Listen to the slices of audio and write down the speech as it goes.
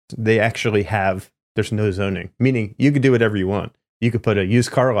they actually there's no zoning, meaning you could do whatever you want. You could put a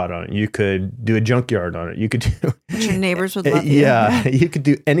used car lot on it. You could do a junkyard on it. You could do... Your neighbors would love you. Yeah, you could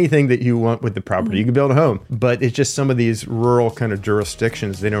do anything that you want with the property. You could build a home. But it's just some of these rural kind of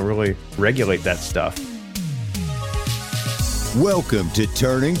jurisdictions, they don't really regulate that stuff. Welcome to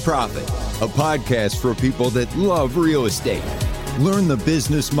Turning Profit, a podcast for people that love real estate. Learn the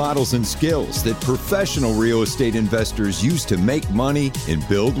business models and skills that professional real estate investors use to make money and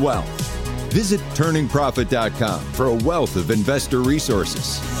build wealth. Visit turningprofit.com for a wealth of investor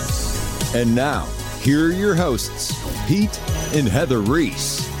resources. And now, here are your hosts, Pete and Heather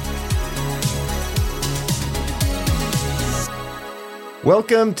Reese.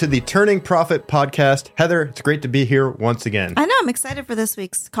 Welcome to the Turning Profit podcast. Heather, it's great to be here once again. I know, I'm excited for this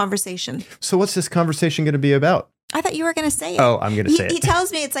week's conversation. So what's this conversation going to be about? I thought you were going to say it. Oh, I'm going to say it. He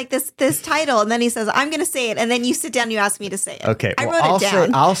tells me it's like this title, and then he says, I'm going to say it, and then you sit down and you ask me to say it. Okay. I wrote it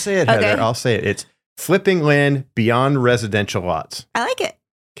down. I'll say it, Heather. Okay. I'll say it. It's flipping land beyond residential lots. I like it.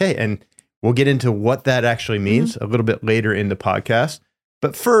 Okay, and we'll get into what that actually means a little bit later in the podcast.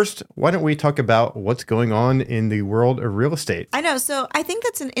 But first, why don't we talk about what's going on in the world of real estate? I know. So I think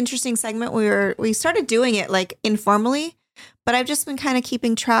that's an interesting segment. We started doing it like informally, but I've just been kind of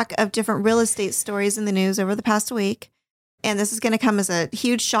keeping track of different real estate stories in the news over the past week. And this is going to come as a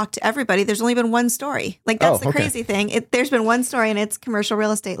huge shock to everybody. There's only been one story. Like, that's the crazy thing. There's been one story, and it's commercial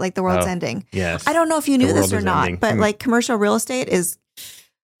real estate, like the world's ending. Yes. I don't know if you knew this or not, but like commercial real estate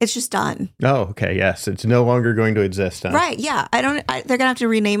it's just done. Oh, okay. Yes. It's no longer going to exist. Huh? Right. Yeah. They're going to have to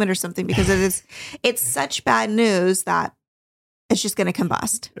rename it or something because it's such bad news that it's just going to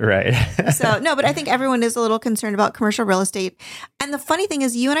combust. Right. So, no, but I think everyone is a little concerned about commercial real estate. And the funny thing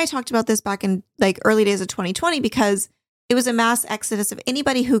is, you and I talked about this back in like early days of 2020 because it was a mass exodus of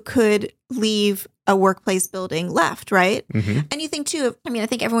anybody who could leave a workplace building left, right? Mm-hmm. And you think too, I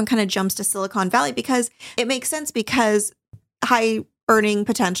think everyone kind of jumps to Silicon Valley because it makes sense because high earning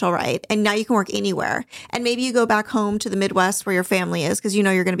potential, right? And now you can work anywhere. And maybe you go back home to the Midwest where your family is because you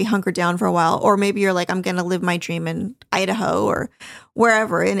know you're going to be hunkered down for a while. Or maybe you're like, I'm going to live my dream in Idaho or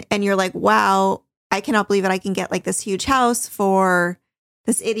wherever. And you're like, wow, I cannot believe it. I can get like this huge house for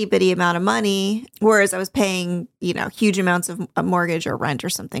this itty bitty amount of money, whereas I was paying, huge amounts of a mortgage or rent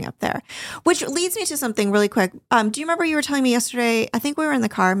or something up there, which leads me to something really quick. Do you remember you were telling me yesterday, I think we were in the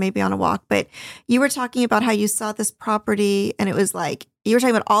car, maybe on a walk, but you were talking about how you saw this property and it was like, you were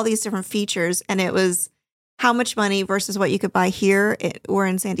talking about all these different features and it was how much money versus what you could buy here or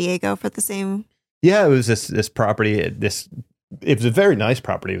in San Diego for the same. Yeah, it was this property. It was a very nice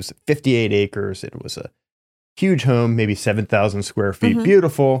property. It was 58 acres. It was a huge home, maybe 7,000 square feet,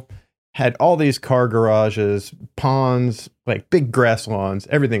 beautiful, had all these car garages, ponds, like big grass lawns,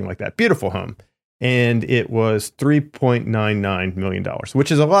 everything like that. Beautiful home. And it was $3.99 million,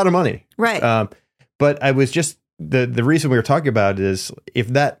 which is a lot of money. Right. But I was just, the reason we were talking about it is if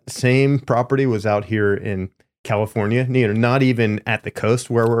that same property was out here in California, not even at the coast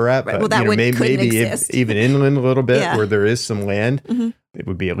where we're at, right. but well, that maybe even inland a little bit where there is some land, it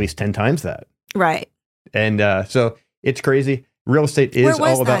would be at least 10 times that. Right. And so it's crazy. Real estate is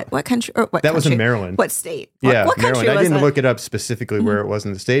all about. What country? Or what that country? was in Maryland. What state? Yeah, what country Maryland. I didn't that? look it up specifically where it was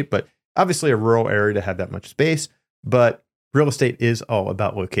in the state, but obviously a rural area to have that much space. But real estate is all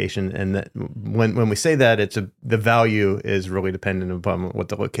about location, and that when we say that, the value is really dependent upon what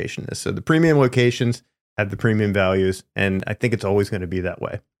the location is. So the premium locations have the premium values, and I think it's always going to be that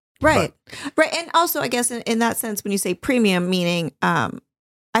way. Right, right, and also I guess in that sense, when you say premium, meaning.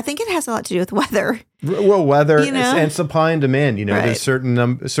 I think it has a lot to do with weather. Well, weather and supply and demand. There's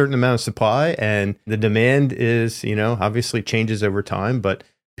a certain amount of supply, and the demand is, obviously changes over time. But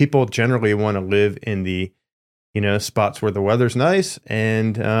people generally want to live in the, spots where the weather's nice,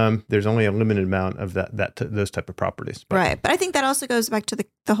 and there's only a limited amount of those type of properties. Right, but I think that also goes back to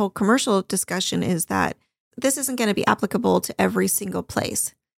the whole commercial discussion. Is that this isn't going to be applicable to every single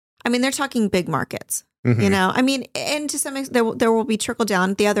place. They're talking big markets. Mm-hmm. And to some extent, there will be trickle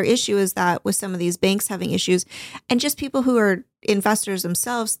down. The other issue is that with some of these banks having issues and just people who are investors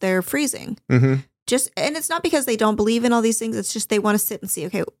themselves, they're freezing. Mm-hmm. And it's not because they don't believe in all these things. It's just they want to sit and see,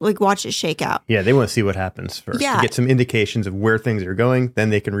 okay, like watch it shake out. Yeah, they want to see what happens first. To get some indications of where things are going,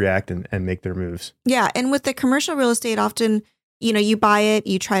 then they can react and make their moves. Yeah, and with the commercial real estate, often, you buy it,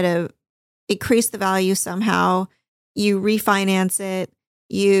 you try to increase the value somehow, you refinance it,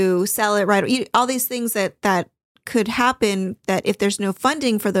 you sell it right. All these things that could happen that if there's no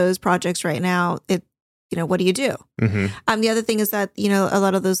funding for those projects right now, what do you do? The other thing is that, a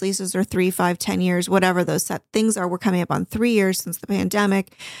lot of those leases are 3, 5, 10 years, whatever those set things are. We're coming up on 3 years since the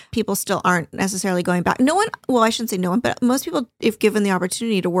pandemic. People still aren't necessarily going back. No one, well, I shouldn't say no one, but most people, if given the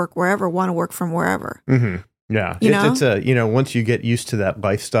opportunity to work wherever, want to work from wherever. Yeah. It's once you get used to that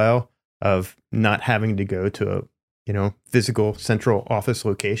lifestyle of not having to go to a, physical central office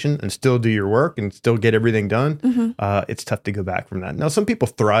location and still do your work and still get everything done, it's tough to go back from that. Now, some people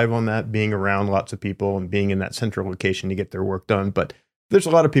thrive on that, being around lots of people and being in that central location to get their work done. But there's a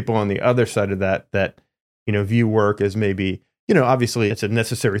lot of people on the other side of that view work as maybe, obviously it's a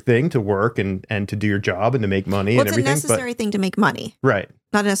necessary thing to work and to do your job and to make money and everything. It's a necessary thing to make money. Right.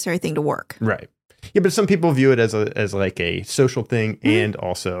 Not a necessary thing to work. Right. Yeah, but some people view it as like a social thing and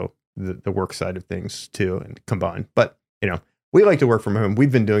also the work side of things too, and combined. But, we like to work from home.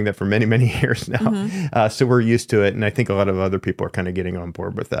 We've been doing that for many, many years now. So we're used to it. And I think a lot of other people are kind of getting on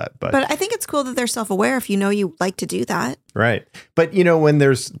board with that. But I think it's cool that they're self-aware if you like to do that. Right. But, when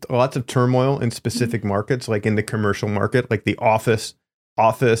there's lots of turmoil in specific markets, like in the commercial market, like the office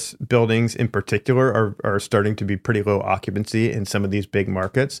buildings in particular are starting to be pretty low occupancy in some of these big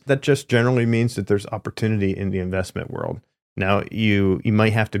markets. That just generally means that there's opportunity in the investment world. Now, you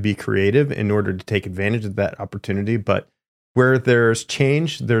might have to be creative in order to take advantage of that opportunity, but where there's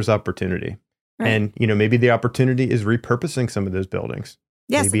change, there's opportunity. Right. And, maybe the opportunity is repurposing some of those buildings.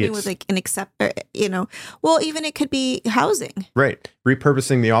 Yeah, maybe something with like even it could be housing. Right.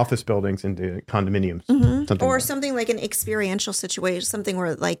 Repurposing the office buildings into condominiums. Something like an experiential situation, something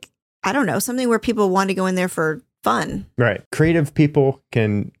where something where people want to go in there for fun. Right. Creative people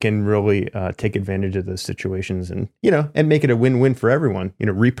can really take advantage of those situations and make it a win-win for everyone.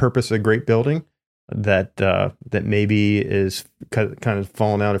 Repurpose a great building that maybe is kind of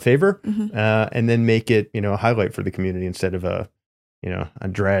fallen out of favor, and then make it a highlight for the community instead of a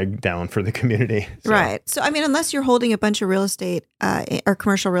drag down for the community. So. Right. So unless you're holding a bunch of real estate or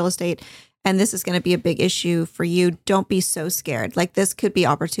commercial real estate, and this is going to be a big issue for you, don't be so scared. Like, this could be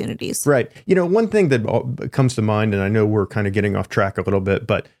opportunities. Right. One thing that comes to mind, and I know we're kind of getting off track a little bit,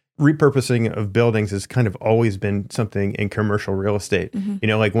 but repurposing of buildings has kind of always been something in commercial real estate.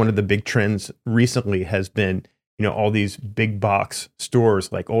 Like one of the big trends recently has been, all these big box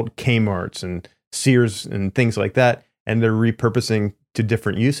stores like old Kmart's and Sears and things like that. And they're repurposing to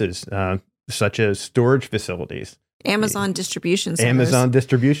different uses, such as storage facilities. Amazon distribution centers.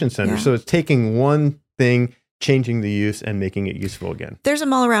 Yeah. So it's taking one thing, changing the use and making it useful again. There's a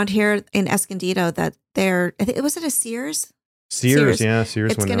mall around here in Escondido that was it a Sears? Sears.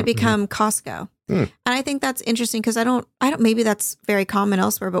 Sears. It's going to become Costco. And I think that's interesting because I don't, maybe that's very common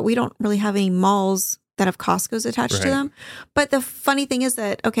elsewhere, but we don't really have any malls that have Costco's attached to them. But the funny thing is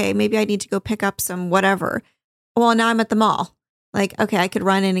that, okay, maybe I need to go pick up some whatever. Well, now I'm at the mall. Like, okay, I could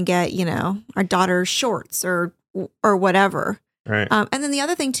run in and get, our daughter's shorts or whatever. Right. And then the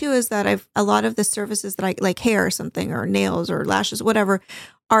other thing too is that a lot of the services that I like, hair or something, or nails or lashes, whatever,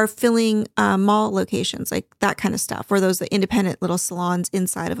 are filling mall locations, like that kind of stuff, or those independent little salons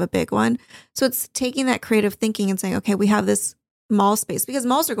inside of a big one. So it's taking that creative thinking and saying, okay, we have this mall space, because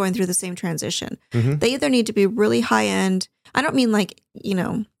malls are going through the same transition. They either need to be really high end. I don't mean like,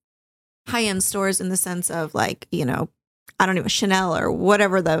 high end stores in the sense of like, I don't know, Chanel or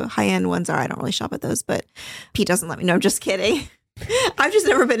whatever the high-end ones are. I don't really shop at those, but Pete doesn't let me know. I'm just kidding. I've just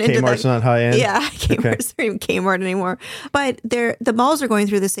never been into Kmart's not high-end? Yeah, Kmart's not even Kmart anymore. But the malls are going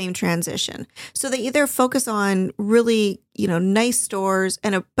through the same transition. So they either focus on really, nice stores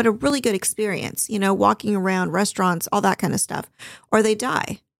but a really good experience, walking around, restaurants, all that kind of stuff, or they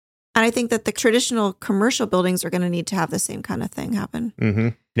die. And I think that the traditional commercial buildings are going to need to have the same kind of thing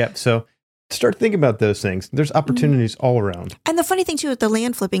happen. Yep. So start thinking about those things. There's opportunities all around. And the funny thing too with the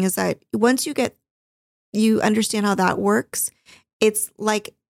land flipping is that once you understand how that works, it's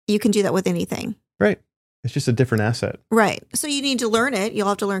like you can do that with anything. Right. It's just a different asset. Right. So you need to learn it. You'll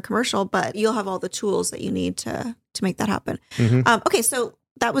have to learn commercial, but you'll have all the tools that you need to make that happen. Okay. So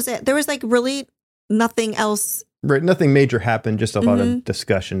that was it. There was like really nothing else. Right. Nothing major happened. Just a lot of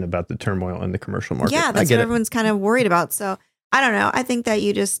discussion about the turmoil in the commercial market. Yeah. That's what everyone's kind of worried about. So I don't know. I think that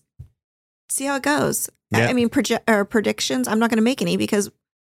you just see how it goes. Yeah. I mean, predictions, I'm not going to make any because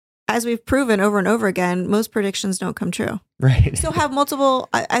as we've proven over and over again, most predictions don't come true. Right. So have multiple,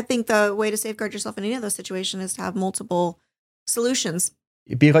 I think the way to safeguard yourself in any of those situations is to have multiple solutions.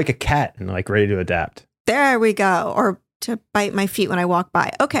 You'd be like a cat and like ready to adapt. There we go. Or to bite my feet when I walk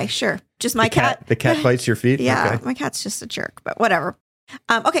by. Okay, sure. Just my cat. The cat bites your feet? Yeah, okay. My cat's just a jerk, but whatever.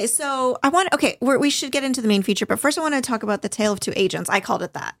 Okay, so we should get into the main feature, but first I want to talk about the tale of two agents. I called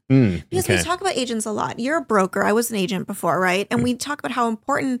it that. Because we talk about agents a lot. You're a broker. I was an agent before, right? And we talk about how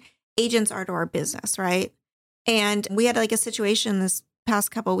important agents are to our business, right? And we had like a situation this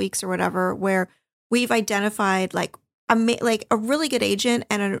past couple of weeks or whatever where we've identified like a really good agent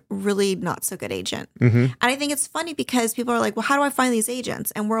and a really not so good agent. And I think it's funny because people are like, well, how do I find these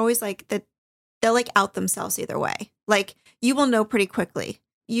agents? And we're always like that they'll like out themselves either way. Like you will know pretty quickly.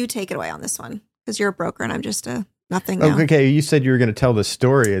 You take it away on this one because you're a broker and I'm just a nothing now. Okay, you said you were going to tell the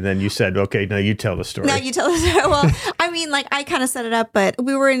story and then you said, okay, no, you tell the story. No, you tell the story. Well, I mean, like I kind of set it up, but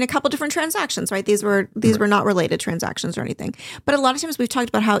we were in a couple different transactions, right? These were not related transactions or anything. But a lot of times we've talked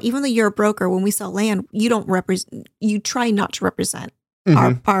about how even though you're a broker, when we sell land, you try not to represent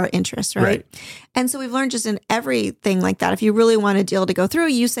our interests, right? And so we've learned just in everything like that, if you really want a deal to go through,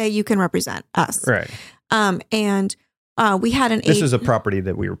 you say you can represent us. Right. We had This is a property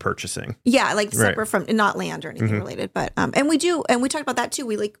that we were purchasing. Yeah, like separate from not land or anything related, but and we talked about that too.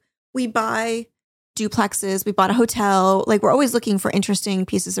 We buy duplexes, we bought a hotel. Like we're always looking for interesting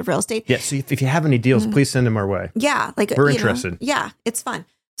pieces of real estate. Yeah, so if you have any deals, please send them our way. Yeah, like we're interested. Yeah, it's fun.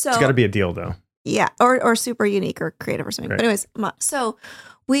 So it's got to be a deal though. Yeah, or super unique or creative or something. Right. But anyways, so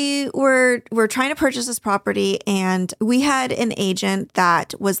we're trying to purchase this property, and we had an agent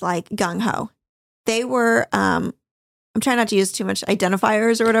that was like gung ho. They were I'm trying not to use too much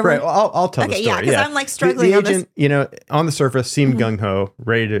identifiers or whatever. Right. Well, I'll tell the story. Yeah, because I'm like struggling. The agent, on the surface seemed gung ho,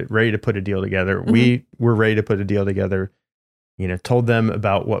 ready to put a deal together. We were ready to put a deal together. Told them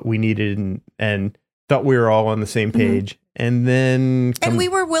about what we needed and thought we were all on the same page. And then we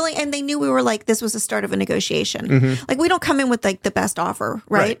were willing, and they knew we were like this was the start of a negotiation. Like we don't come in with like the best offer,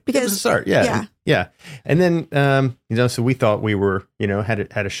 right? Because it was a start. Yeah. And then so we thought we were had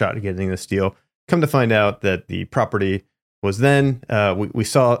a shot at getting this deal. Come to find out that the property was then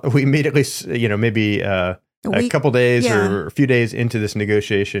we immediately maybe a couple days or a few days into this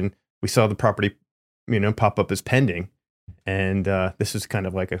negotiation, we saw the property pop up as pending, and this is kind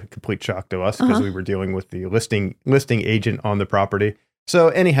of like a complete shock to us because we were dealing with the listing agent on the property. So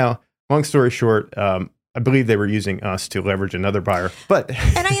anyhow, long story short, I believe they were using us to leverage another buyer, but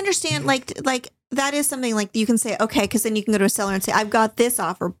and I understand like that is something like you can say, okay, because then you can go to a seller and say, I've got this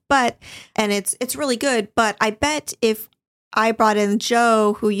offer, and it's really good. But I bet if I brought in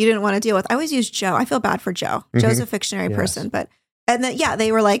Joe, who you didn't want to deal with, I always use Joe. I feel bad for Joe. Joe's a fictionary person,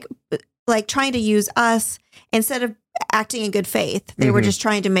 they were like trying to use us instead of acting in good faith. They were just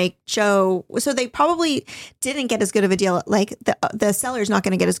trying to make Joe. So they probably didn't get as good of a deal. Like the seller's not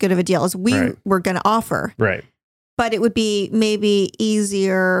going to get as good of a deal as we were going to offer. Right. But it would be maybe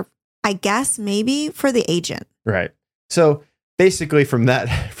easier, I guess, maybe for the agent. Right. So basically from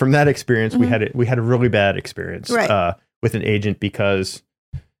that experience, we had a really bad experience with an agent because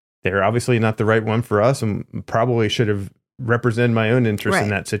they're obviously not the right one for us and probably should have represented my own interest in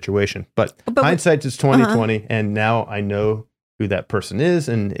that situation. But hindsight is 20/20, and now I know who that person is,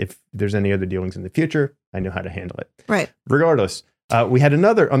 and if there's any other dealings in the future, I know how to handle it. Right. Regardless, we had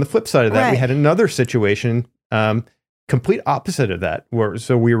another, on the flip side of that, we had another situation, complete opposite of that,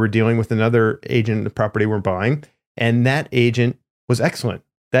 so we were dealing with another agent in the property we're buying, and that agent was excellent.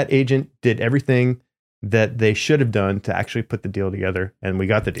 That agent did everything that they should have done to actually put the deal together, and we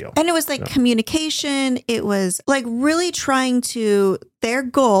got the deal. And it was like communication. It was like really trying to, their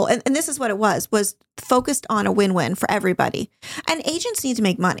goal, and this is what it was focused on a win-win for everybody. And agents need to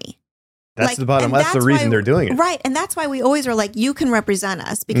make money. That's the bottom. That's the reason they're doing it. Right. And that's why we always are like, you can represent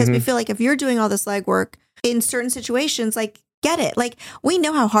us, because we feel like if you're doing all this legwork in certain situations, like, get it. Like, we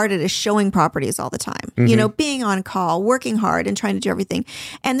know how hard it is showing properties all the time, being on call, working hard and trying to do everything.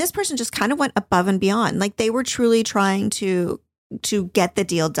 And this person just kind of went above and beyond. Like, they were truly trying to get the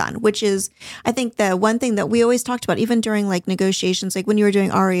deal done, which is, I think, the one thing that we always talked about, even during like negotiations, like when you were doing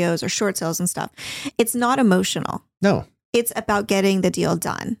REOs or short sales and stuff, it's not emotional. No, it's about getting the deal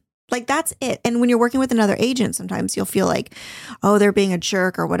done. Like, that's it. And when you're working with another agent, sometimes you'll feel like, oh, they're being a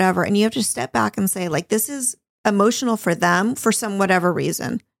jerk or whatever. And you have to step back and say, like, this is emotional for them for some whatever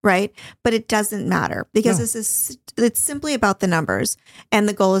reason, right? But it doesn't matter, because it's simply about the numbers, and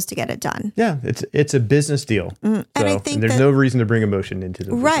the goal is to get it done. Yeah, it's a business deal. And I think there's no reason to bring emotion into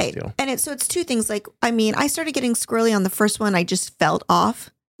the business deal. And it's two things. Like, I mean, I started getting squirrely on the first one. I just felt off,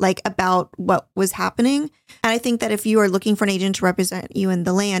 like, about what was happening. And I think that if you are looking for an agent to represent you in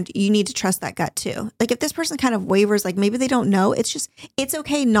the land, you need to trust that gut too. Like, if this person kind of wavers, like maybe they don't know, it's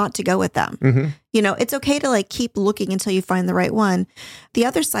okay not to go with them. It's okay to like keep looking until you find the right one. The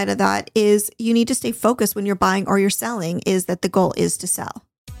other side of that is you need to stay focused when you're buying or you're selling, is that the goal is to sell.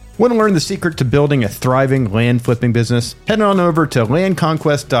 Want to learn the secret to building a thriving land flipping business? Head on over to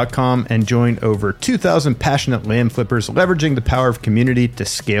landconquest.com and join over 2,000 passionate land flippers leveraging the power of community to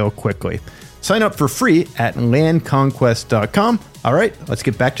scale quickly. Sign up for free at landconquest.com. All right, let's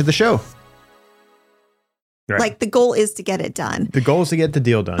get back to the show. Right. Like the goal is to get it done. The goal is to get the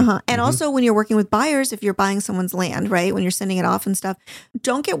deal done. And also when you're working with buyers, if you're buying someone's land, right, when you're sending it off and stuff,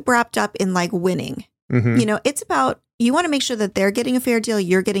 don't get wrapped up in like winning. You know, it's about, you want to make sure that they're getting a fair deal,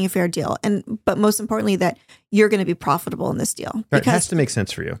 you're getting a fair deal. But most importantly, that you're going to be profitable in this deal. Right, it has to make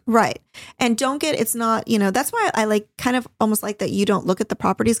sense for you. Right. And it's not, you know, that's why I like kind of almost like that you don't look at the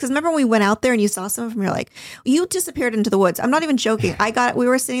properties. Because remember when we went out there and you saw some of them, you're like, you disappeared into the woods. I'm not even joking. We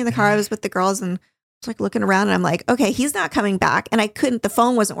were sitting in the car, I was with the girls and I was like looking around and I'm like, okay, he's not coming back. And the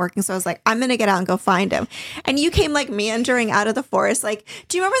phone wasn't working. So I was like, I'm going to get out and go find him. And you came like meandering out of the forest. Like,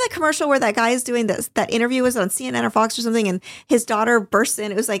 do you remember the commercial where that guy is doing that interview was on CNN or Fox or something? And his daughter bursts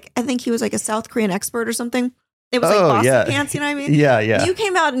in. It was like, I think he was like a South Korean expert or something. It was like Boston pants, you know what I mean? Yeah, yeah. You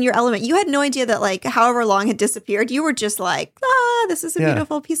came out in your element. You had no idea that like however long had disappeared. You were just like, this is a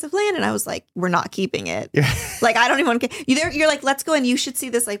beautiful piece of land. And I was like, we're not keeping it. Yeah. Like, I don't even care. You're like, let's go and you should see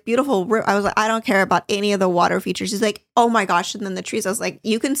this like beautiful. I was like, I don't care about any of the water features. He's like, oh my gosh. And then the trees, I was like,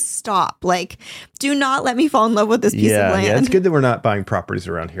 you can stop. Like, do not let me fall in love with this piece of land. Yeah, it's good that we're not buying properties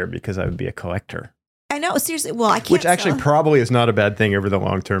around here because I would be a collector. I know, seriously. Well, I can't. Which actually probably is not a bad thing over the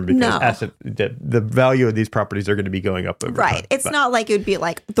long term because the value of these properties are going to be going up over time. It's not like it would be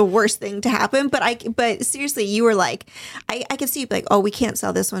like the worst thing to happen. But seriously, you were like, I could see like, oh, we can't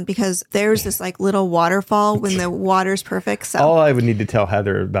sell this one because there's this like little waterfall when the water's perfect. So all I would need to tell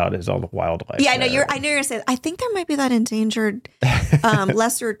Heather about is all the wildlife. Yeah, I know you're going to say. I think there might be that endangered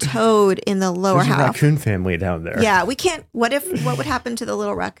lesser toad in the lower There's half. A raccoon family down there. Yeah, we can't. What would happen to the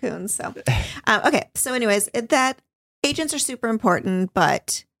little raccoons? So, okay. So anyways, that agents are super important,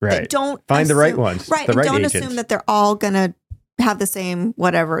 but don't find the right ones. Right. The and right don't agents. assume that they're all going to have the same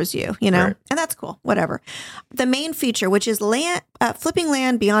whatever as you know? Right. And that's cool. Whatever. The main feature, which is land, flipping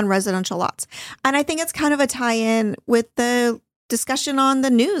land beyond residential lots. And I think it's kind of a tie-in with the discussion on the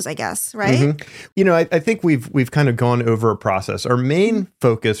news, I guess, right? You know, I think we've kind of gone over a process. Our main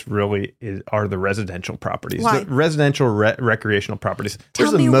focus really are the residential properties. Why? The residential recreational properties. Tell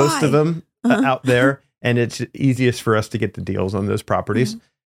There's me the most why. of them out there, and it's easiest for us to get the deals on those properties.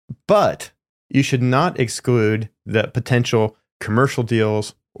 But you should not exclude the potential commercial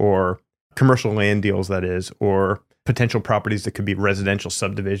deals or commercial land deals, that is, or potential properties that could be residential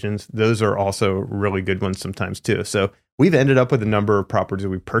subdivisions. Those are also really good ones sometimes too. So we've ended up with a number of properties.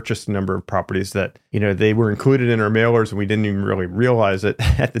 We purchased a number of properties that, you know, they were included in our mailers and we didn't even really realize it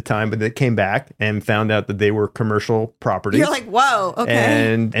at the time, but they came back and found out that they were commercial properties. You're like, whoa,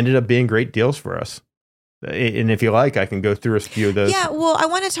 okay. And ended up being great deals for us. And if you like, I can go through a few of those. Yeah, well, I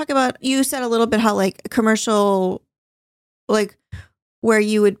want to talk about, you said a little bit how like commercial, like where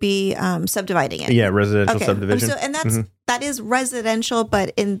you would be subdividing it. Yeah, residential subdivision. So, and that is residential,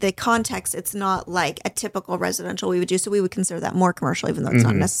 but in the context, it's not like a typical residential we would do. So we would consider that more commercial, even though it's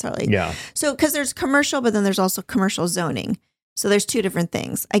not necessarily. Yeah. So because there's commercial, but then there's also commercial zoning. So there's two different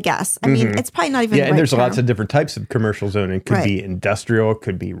things, I guess. I mean, it's probably not even Yeah, the and right there's term. lots of different types of commercial zoning. Could be industrial,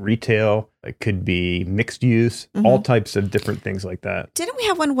 could be retail, it could be mixed use, all types of different things like that. Didn't we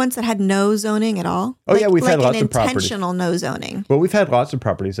have one once that had no zoning at all? Oh, yeah, we've had lots of properties. Intentional no zoning. Well, we've had lots of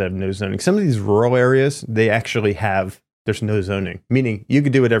properties that have no zoning. Some of these rural areas, they actually there's no zoning, meaning you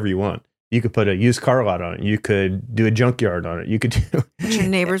could do whatever you want. You could put a used car lot on it. You could do a junkyard on it. You could do... Which your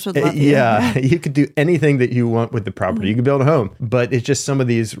neighbors would love you. Yeah, you could do anything that you want with the property. You could build a home. But it's just some of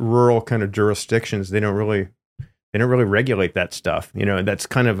these rural kind of jurisdictions, they don't really regulate that stuff. You know, that's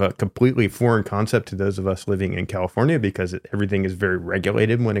kind of a completely foreign concept to those of us living in California because everything is very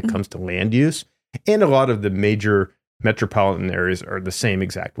regulated when it comes to land use. And a lot of the major metropolitan areas are the same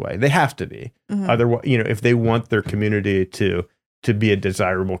exact way. They have to be. Otherwise, you know, if they want their community to be a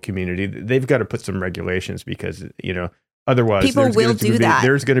desirable community, they've got to put some regulations because, you know, otherwise people will do that.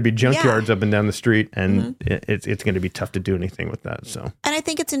 There's going to be junkyards up and down the street and it's going to be tough to do anything with that. So, and I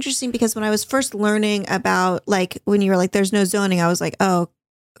think it's interesting because when I was first learning about, like, when you were like, there's no zoning, I was like, oh,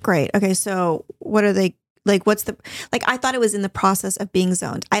 great. Okay. So what are they, like, what's the, like, I thought it was in the process of being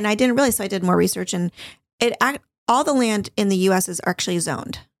zoned and I didn't realize, so I did more research and all the land in the US is actually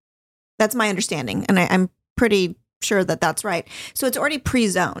zoned. That's my understanding. And I'm pretty sure that that's right. So it's already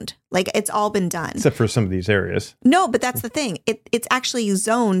pre-zoned. Like it's all been done. Except for some of these areas. No, but that's the thing. It's actually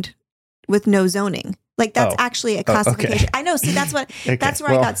zoned with no zoning. Like that's actually a classification. Okay. I know. See, that's what that's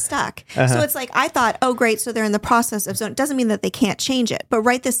where I got stuck. So it's like I thought, oh great, so they're in the process of zone. It doesn't mean that they can't change it. But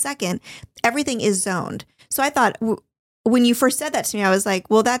right this second, everything is zoned. So I thought when you first said that to me, I was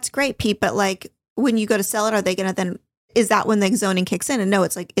like, well, that's great, Pete, but like when you go to sell it, are they gonna then, is that when the zoning kicks in? And no,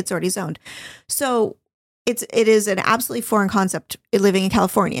 it's like it's already zoned. So it is an absolutely foreign concept living in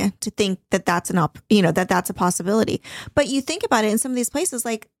California to think that that's that's a possibility. But you think about it in some of these places,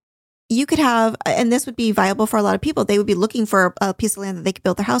 like you could have, and this would be viable for a lot of people. They would be looking for a piece of land that they could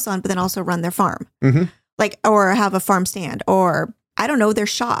build their house on, but then also run their farm, like, or have a farm stand, or I don't know, their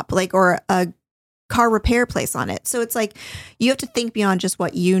shop, like, or a car repair place on it. So it's like you have to think beyond just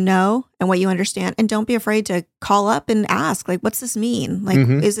what you know and what you understand, and don't be afraid to call up and ask, like, what's this mean? Like,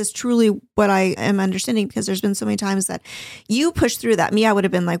 is this truly what I am understanding? Because there's been so many times that you push through that. Me, I would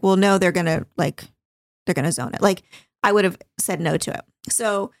have been like, well, no, they're gonna zone it. Like, I would have said no to it.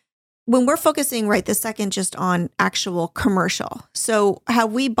 So when we're focusing right this second just on actual commercial, so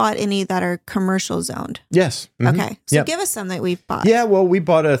have we bought any that are commercial zoned? Yes. Okay. So give us some that we've bought. Yeah. Well, we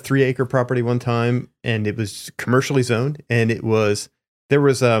bought a 3-acre property one time, and it was commercially zoned, and it was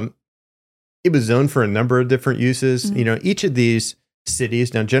zoned for a number of different uses. You know, each of these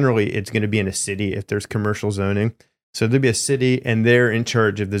cities, now generally it's going to be in a city if there's commercial zoning. So there'd be a city, and they're in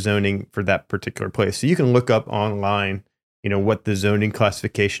charge of the zoning for that particular place. So you can look up online, you know, what the zoning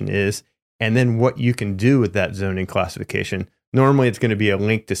classification is, and then what you can do with that zoning classification. Normally, it's going to be a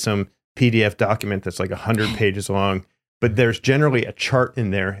link to some PDF document that's like 100 pages long, but there's generally a chart in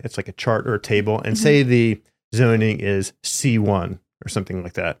there. It's like a chart or a table, and say the zoning is C1 or something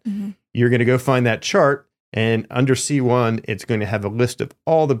like that. You're going to go find that chart, and under C1, it's going to have a list of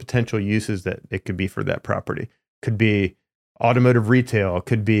all the potential uses that it could be for that property. Could be automotive retail,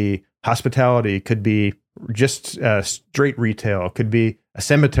 could be hospitality, could be just straight retail, could be a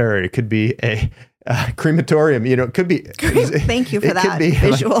cemetery, could be a crematorium, you know, it could be. Thank you for that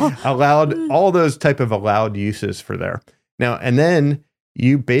visual. Like allowed, all those type of allowed uses for there. Now, and then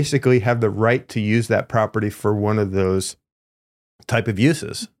you basically have the right to use that property for one of those type of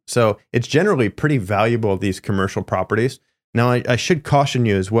uses. So it's generally pretty valuable, these commercial properties. Now, I should caution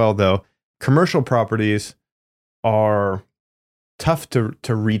you as well, though, commercial properties are tough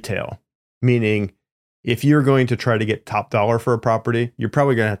to retail, meaning if you're going to try to get top dollar for a property, you're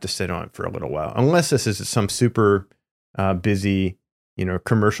probably going to have to sit on it for a little while, unless this is some super busy, you know,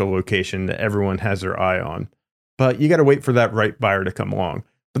 commercial location that everyone has their eye on. But you got to wait for that right buyer to come along.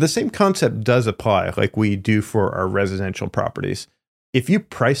 But the same concept does apply, like we do for our residential properties. If you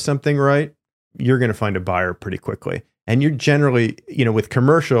price something right, you're going to find a buyer pretty quickly. And you're generally, you know, with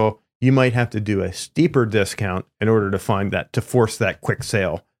commercial, you might have to do a steeper discount in order to find that, to force that quick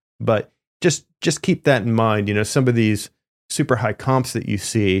sale. But just keep that in mind. You know, some of these super high comps that you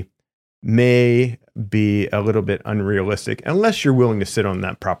see may be a little bit unrealistic unless you're willing to sit on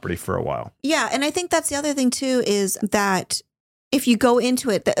that property for a while. Yeah. And I think that's the other thing too, is that if you go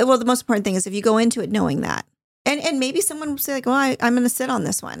into it, the most important thing is if you go into it knowing that, and maybe someone will say like, well, I'm going to sit on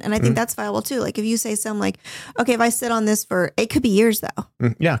this one. And I think that's viable too. Like if you say something like, okay, if I sit on this for, it could be years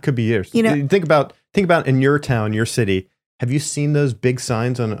though. Yeah, it could be years. You know, think about in your town, your city. Have you seen those big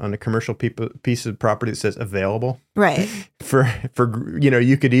signs on a commercial piece of property that says available? Right. For you know,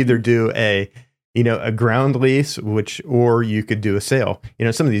 you could either do a ground lease, or you could do a sale. You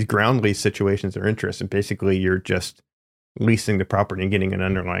know, some of these ground lease situations are interesting. Basically, you're just leasing the property and getting an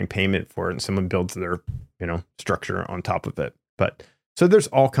underlying payment for it, and someone builds their, you know, structure on top of it. But so there's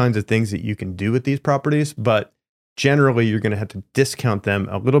all kinds of things that you can do with these properties, but generally you're going to have to discount them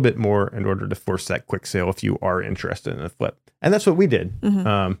a little bit more in order to force that quick sale if you are interested in a flip. And that's what we did.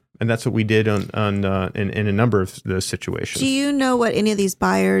 And that's what we did in a number of those situations. Do you know what any of these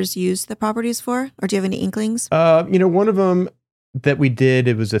buyers use the properties for, or do you have any inklings? You know, one of them that we did,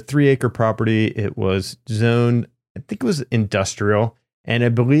 it was a 3-acre property. It was zoned, I think it was industrial. And I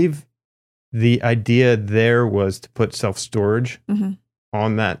believe the idea there was to put self-storage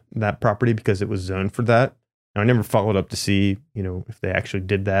on that property because it was zoned for that. Now, I never followed up to see, you know, if they actually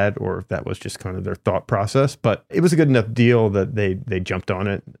did that or if that was just kind of their thought process. But it was a good enough deal that they jumped on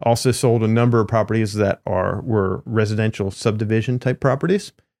it. Also sold a number of properties that were residential subdivision type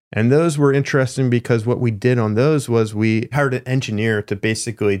properties. And those were interesting because what we did on those was we hired an engineer to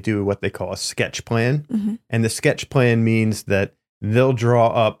basically do what they call a sketch plan. And the sketch plan means that they'll draw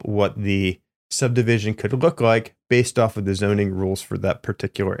up what the subdivision could look like based off of the zoning rules for that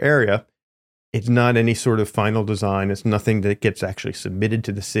particular area. It's not any sort of final design. It's nothing that gets actually submitted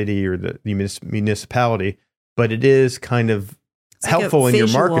to the city or the municipality, but it is kind of helpful in your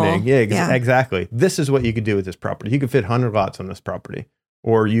marketing. Yeah, exactly. This is what you could do with this property. You could fit 100 lots on this property,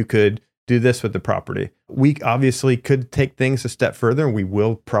 or you could do this with the property. We obviously could take things a step further, and we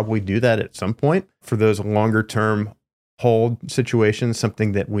will probably do that at some point for those longer term hold situations,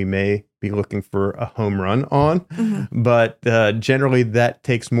 something that we may be looking for a home run on. But generally that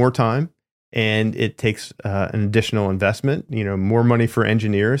takes more time. And it takes an additional investment, you know, more money for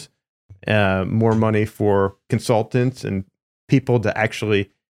engineers. more money for consultants and people to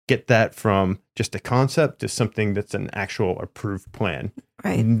actually get that from just a concept to something that's an actual approved plan.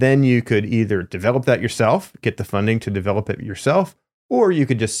 Right. And then you could either develop that yourself, get the funding to develop it yourself, or you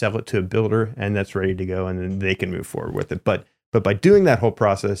could just sell it to a builder and that's ready to go and then they can move forward with it. But by doing that whole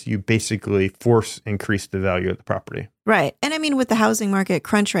process, you basically increase the value of the property. Right. And I mean, with the housing market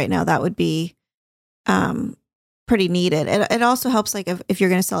crunch right now, that would be pretty needed. It also helps, like, if you're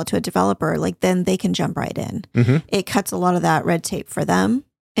going to sell it to a developer, like, then they can jump right in. Mm-hmm. It cuts a lot of that red tape for them.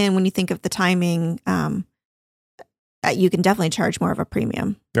 And when you think of the timing, you can definitely charge more of a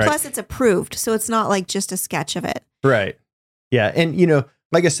premium. Right. Plus, it's approved. So it's not like just a sketch of it. Right. Yeah. And,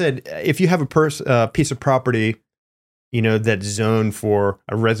 like I said, if you have a piece of property, that's zoned for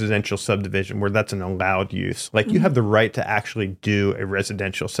a residential subdivision where that's an allowed use, like you have the right to actually do a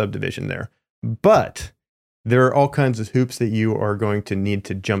residential subdivision there. But there are all kinds of hoops that you are going to need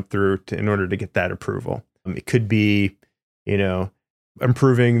to jump through in order to get that approval. It could be,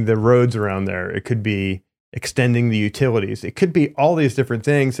 improving the roads around there. It could be extending the utilities. It could be all these different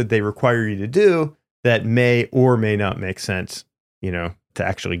things that they require you to do that may or may not make sense, to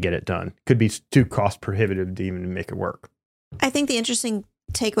actually get it done. Could be too cost prohibitive to even make it work. I think the interesting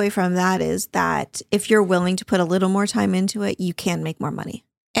takeaway from that is that if you're willing to put a little more time into it, you can make more money.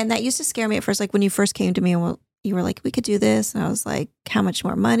 And that used to scare me at first. Like when you first came to me and you were like, we could do this. And I was like, how much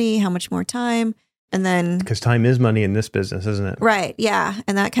more money? How much more time? And then... Because time is money in this business, isn't it? Right. Yeah.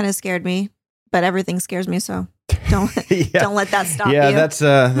 And that kind of scared me. But everything scares me. So don't don't let that stop you. Yeah, that's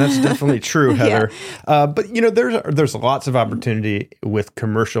definitely true, Heather. Yeah. But, there's lots of opportunity with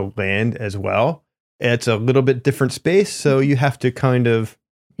commercial land as well. It's a little bit different space. So you have to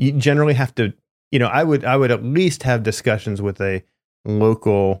you generally have to, I would at least have discussions with a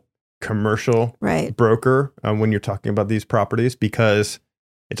local commercial broker when you're talking about these properties, because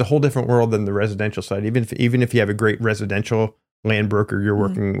it's a whole different world than the residential side. Even if you have a great residential land broker you're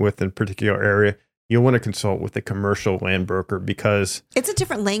working with in a particular area, you'll want to consult with a commercial land broker because it's a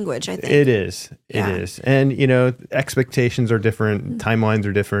different language, I think. It is. It is. And, expectations are different, timelines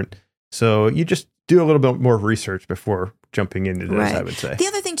are different. So you just do a little bit more research before jumping into this, I would say. The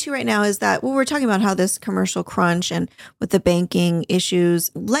other thing too right now is that we're talking about how this commercial crunch and with the banking issues,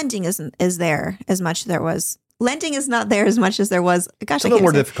 lending is there as much as there was. Lending is not there as much as there was. Gosh, it's a little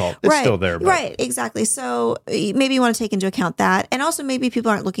more difficult. It's still there. But. Right, exactly. So maybe you want to take into account that. And also maybe people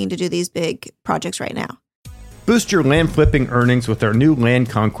aren't looking to do these big projects right now. Boost your land flipping earnings with our new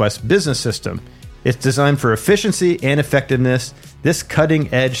Land Conquest business system. It's designed for efficiency and effectiveness. This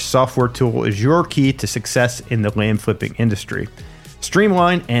cutting-edge software tool is your key to success in the land flipping industry.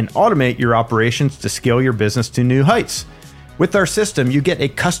 Streamline and automate your operations to scale your business to new heights. With our system, you get a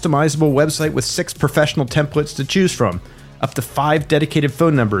customizable website with 6 professional templates to choose from, up to 5 dedicated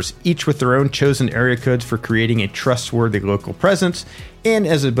phone numbers, each with their own chosen area codes for creating a trustworthy local presence, and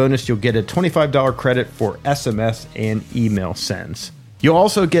as a bonus, you'll get a $25 credit for SMS and email sends. You'll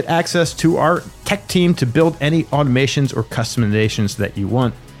also get access to our tech team to build any automations or customizations that you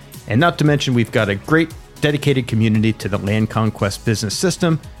want. And not to mention, we've got a great dedicated community to the Land Conquest business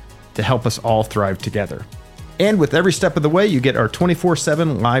system to help us all thrive together. And with every step of the way, you get our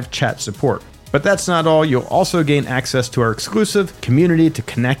 24/7 live chat support. But that's not all. You'll also gain access to our exclusive community to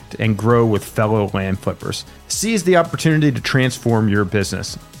connect and grow with fellow land flippers. Seize the opportunity to transform your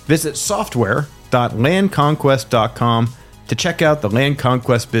business. Visit software.landconquest.com to check out the Land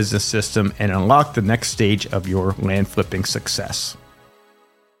Conquest business system and unlock the next stage of your land flipping success.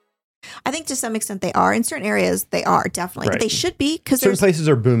 I think to some extent they are. In certain areas, they are definitely. But they should be because certain places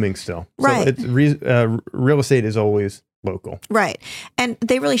are booming still. Right. So real estate is always local. Right. And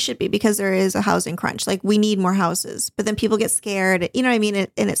they really should be because there is a housing crunch. Like we need more houses, but then people get scared. You know what I mean?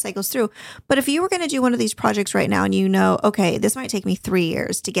 And it cycles through. But if you were going to do one of these projects right now and okay, this might take me 3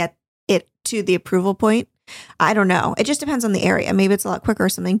 years to get it to the approval point. I don't know. It just depends on the area. Maybe it's a lot quicker or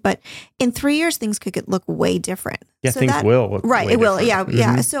something. But in 3 years, things could look way different. Yeah, things will look right. Way it will. different.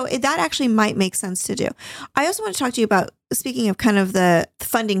 Yeah. Yeah. So that actually might make sense to do. I also want to talk to you about, speaking of kind of the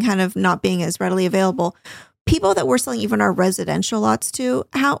funding kind of not being as readily available, people that we're selling even our residential lots to,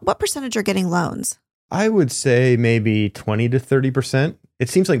 what percentage are getting loans? I would say maybe 20 to 30%. It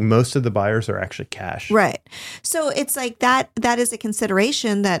seems like most of the buyers are actually cash. Right. So it's like that is a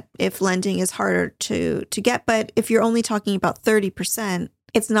consideration that if lending is harder to get, but if you're only talking about 30%,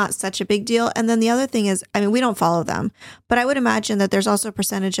 it's not such a big deal. And then the other thing is, we don't follow them, but I would imagine that there's also a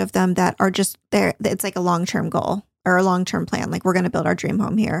percentage of them that are just there. It's like a long-term goal or a long-term plan. Like we're going to build our dream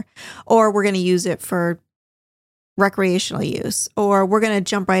home here, or we're going to use it for recreational use, or we're going to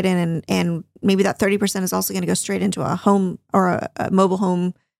jump right in and maybe that 30% is also going to go straight into a home or a mobile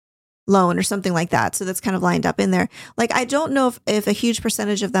home loan or something like that. So that's kind of lined up in there. Like, I don't know if a huge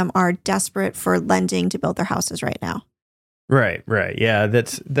percentage of them are desperate for lending to build their houses right now. Right. Yeah,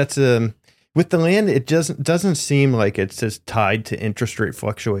 that's with the land, it doesn't seem like it's as tied to interest rate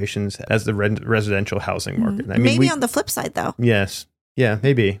fluctuations as the residential housing market. I mean, maybe on the flip side, though. Yes. Yeah,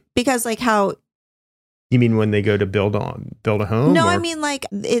 maybe. Because like how... You mean when they go to build a home? No, or? I mean like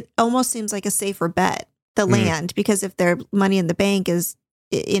it almost seems like a safer bet, the land, because if their money in the bank is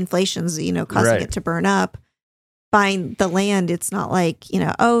inflation's, causing it to burn up, buying the land, it's not like,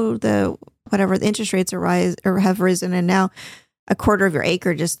 the interest rates have risen and now a quarter of your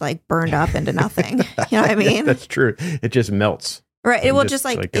acre just like burned up into nothing. You know what I mean? That's true. It just melts. Right. It will just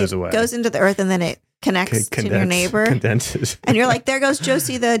goes away. Goes into the earth and then it connects to your neighbor. Condenses. And you're like, there goes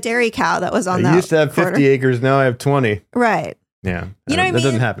Josie the dairy cow that was on that. I used to have 50 quarter. acres. Now I have 20. Right. Yeah. You know what I mean? That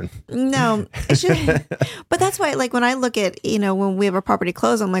doesn't happen. No. But that's why, like, when I look at, when we have a property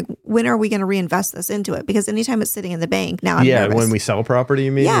close, I'm like, when are we going to reinvest this into it? Because anytime it's sitting in the bank, now I'm nervous. When we sell property,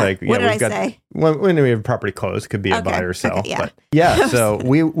 you mean? Yeah. What did I say? When we have property closed, could be a buy or sell. Okay, yeah. But yeah, so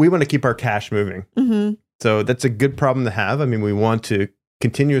we want to keep our cash moving. Mm-hmm. So that's a good problem to have. I mean, we want to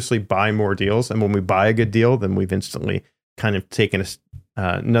continuously buy more deals. And when we buy a good deal, then we've instantly kind of taken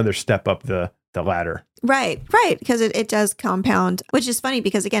another step up the ladder. Right. Because it does compound, which is funny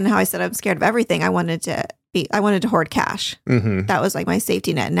because, again, how I said I'm scared of everything. I wanted to hoard cash. Mm-hmm. That was like my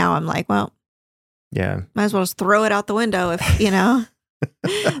safety net. Now I'm like, well, yeah, might as well just throw it out the window if,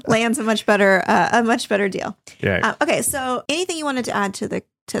 land's a much better deal. Yeah. Okay. So anything you wanted to add to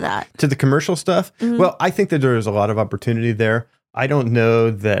that? To the commercial stuff? Mm-hmm. Well, I think that there is a lot of opportunity there. I don't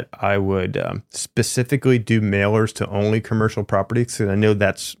know that I would specifically do mailers to only commercial properties. And I know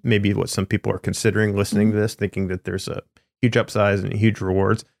that's maybe what some people are considering listening to this, thinking that there's a huge upside and huge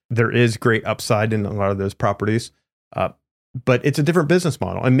rewards. There is great upside in a lot of those properties, but it's a different business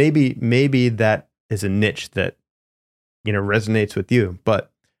model. And maybe that is a niche that, resonates with you.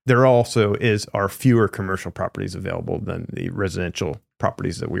 But there also are fewer commercial properties available than the residential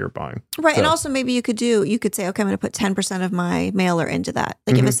properties that we are buying. Right. And also maybe you could say, okay, I'm going to put 10% of my mailer into that.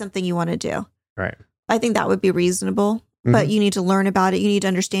 Like if it's something you want to do. Right. I think that would be reasonable, but you need to learn about it. You need to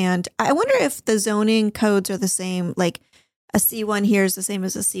understand. I wonder if the zoning codes are the same, like a C1 here is the same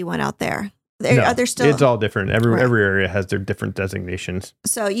as a C1 out there. Are there still? It's all different. Every area has their different designations.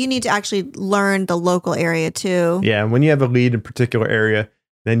 So you need to actually learn the local area too. Yeah. When you have a lead in a particular area,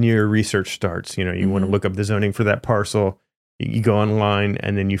 then your research starts. You want to look up the zoning for that parcel. You go online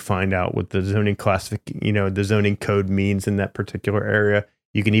and then you find out what the zoning the zoning code means in that particular area.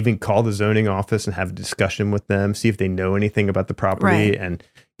 You can even call the zoning office and have a discussion with them, see if they know anything about the property and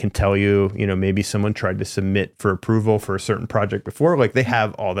can tell you, maybe someone tried to submit for approval for a certain project before. Like they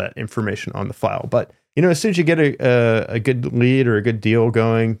have all that information on the file. But, as soon as you get a good lead or a good deal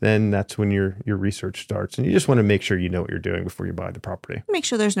going, then that's when your research starts. And you just want to make sure you know what you're doing before you buy the property. Make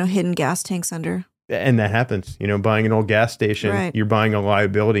sure there's no hidden gas tanks under. And that happens, buying an old gas station, you're buying a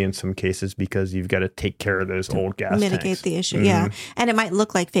liability in some cases because you've got to take care of those old gas tanks. Mitigate the issue, yeah. And it might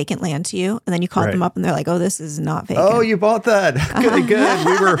look like vacant land to you. And then you call them up and they're like, oh, this is not vacant. Oh, you bought that.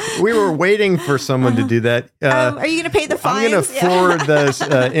 Good. We were waiting for someone to do that. Are you going to pay the fines? I'm going to forward those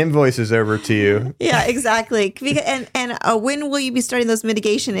invoices over to you. Yeah, exactly. And when will you be starting those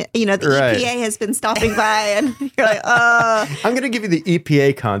mitigation? The EPA has been stopping by and you're like, I'm going to give you the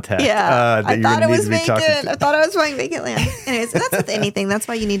EPA contact. Yeah, I thought it was vacant. I thought I was buying vacant land. Anyways, that's with anything. That's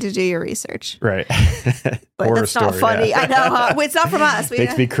why you need to do your research. Right. But that's not funny. Yeah. I know. Huh? It's not from us.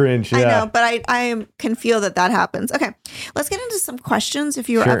 Makes me cringe. Yeah. I know, but I can feel that happens. Okay. Let's get into some questions if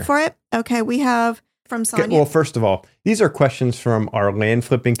you're up for it. Okay. We have from Sonia. Okay, well, first of all, these are questions from our land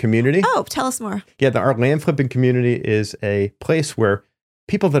flipping community. Oh, tell us more. Yeah. Our land flipping community is a place where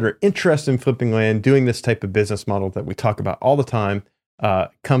people that are interested in flipping land, doing this type of business model that we talk about all the time,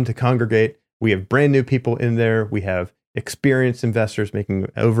 come to congregate. We have brand new people in there. We have experienced investors making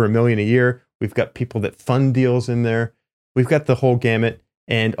over $1 million a year. We've got people that fund deals in there. We've got the whole gamut.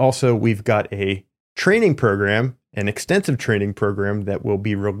 And also we've got a training program, an extensive training program that will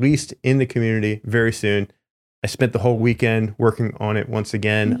be released in the community very soon. I spent the whole weekend working on it once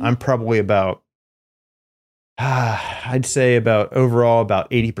again. I'm probably I'd say overall about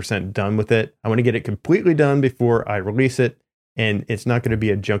 80% done with it. I want to get it completely done before I release it. And it's not going to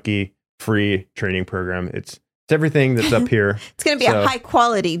be a junky free training program. It's everything that's up here. It's going to be a high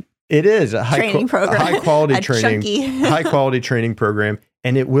quality. It is a training program. High quality training. High quality training program.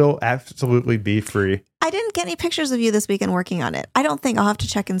 and it will absolutely be free. I didn't get any pictures of you this weekend working on it. I don't think. I'll have to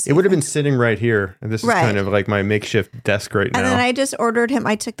check and see. It would have been sitting right here. This is kind of like my makeshift desk right now. And then I just ordered him.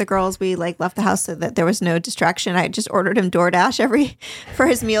 I took the girls. We left the house so that there was no distraction. I just ordered him DoorDash for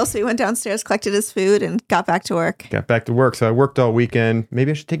his meal. So he went downstairs, collected his food, and got back to work. So I worked all weekend.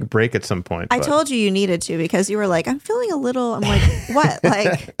 Maybe I should take a break at some point. I told you needed to because you were like, I'm feeling a little. I'm like, what?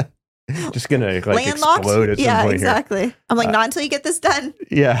 Like. Just gonna landlocked? Explode at some point exactly. Here. I'm like, not until you get this done.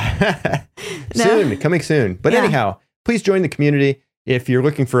 Yeah. Coming soon. But anyhow, please join the community. If you're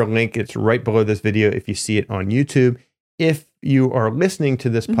looking for a link, it's right below this video if you see it on YouTube. If you are listening to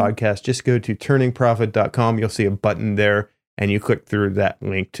this podcast, just go to turningprofit.com. You'll see a button there and you click through that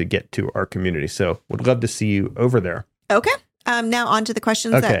link to get to our community. So would love to see you over there. Okay. Now on to the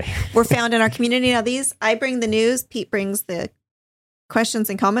questions that were found in our community. Now I bring the news. Pete brings the questions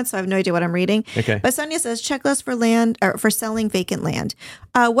and comments, so I have no idea what I'm reading. Okay. But Sonia says, checklist for land or for selling vacant land.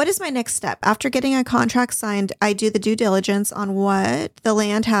 What is my next step? After getting a contract signed, I do the due diligence on what the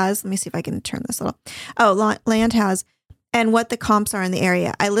land has. Let me see if I can turn this a little. Land has and what the comps are in the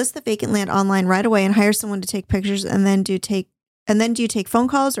area. I list the vacant land online right away and hire someone to take pictures and then do you take phone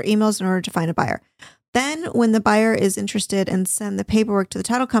calls or emails in order to find a buyer? Then when the buyer is interested and send the paperwork to the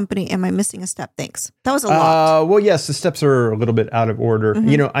title company, am I missing a step? Thanks. That was a lot. Well, yes, the steps are a little bit out of order.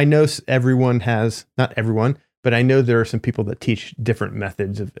 I know everyone has, not everyone, but I know there are some people that teach different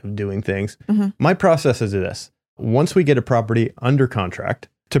methods of doing things. My process is this. Once we get a property under contract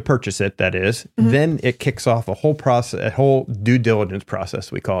to purchase it, that is, then it kicks off a whole process, a whole due diligence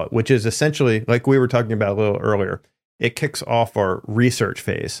process, we call it, which is essentially, like we were talking about a little earlier, it kicks off our research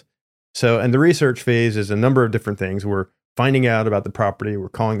phase. So, and the research phase is a number of different things. We're finding out about the property. We're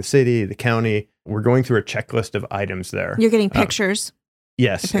calling the city, the county. We're going through a checklist of items there. You're getting pictures.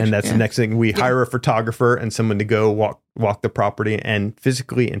 Yes. And that's the next thing. We hire a photographer and someone to go walk the property and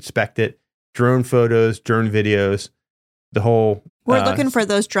physically inspect it. Drone photos, drone videos, the whole. We're looking for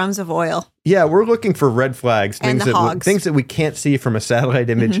those drums of oil. Yeah, we're looking for red flags, things that we can't see from a satellite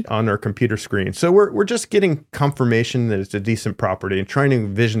image on our computer screen. So we're just getting confirmation that it's a decent property and trying to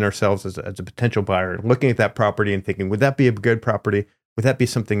envision ourselves as a potential buyer, looking at that property and thinking, would that be a good property? Would that be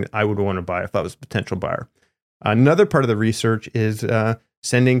something that I would want to buy if I was a potential buyer? Another part of the research is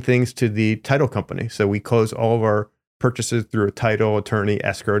sending things to the title company. So we close all of our purchases through a title, attorney,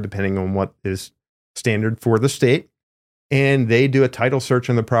 escrow, depending on what is standard for the state. And they do a title search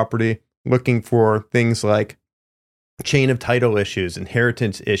on the property, looking for things like chain of title issues,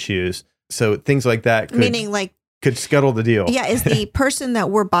 inheritance issues. So things like that could scuttle the deal. Yeah. Is the person that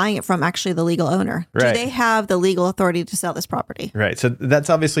we're buying it from actually the legal owner? Right. Do they have the legal authority to sell this property? Right. So that's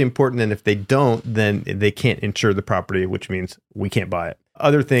obviously important. And if they don't, then they can't insure the property, which means we can't buy it.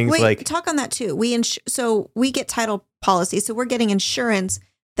 Other things talk on that too. So we get title policy. So we're getting insurance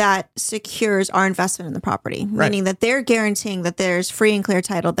that secures our investment in the property, meaning that they're guaranteeing that there's free and clear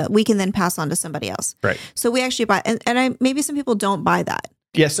title that we can then pass on to somebody else. Right. So we actually buy, maybe some people don't buy that.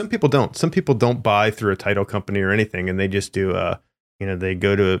 Yeah, some people don't. Some people don't buy through a title company or anything, and they just do. They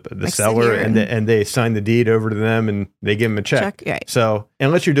go to the seller and they sign the deed over to them, and they give them a check. Right. So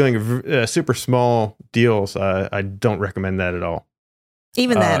unless you're doing super small deals, I don't recommend that at all.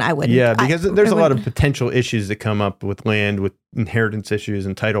 Even then, I wouldn't. Yeah, because there's a lot of potential issues that come up with land, with inheritance issues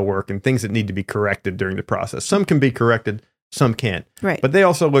and title work and things that need to be corrected during the process. Some can be corrected, some can't. Right. But they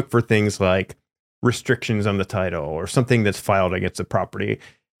also look for things like restrictions on the title or something that's filed against the property,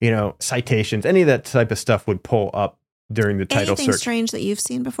 citations, any of that type of stuff would pull up during the title search. Anything strange that you've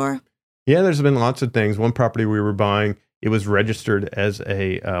seen before? Yeah, there's been lots of things. One property we were buying, it was registered as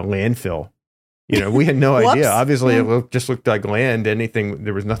a landfill. We had no idea. Obviously, it just looked like land.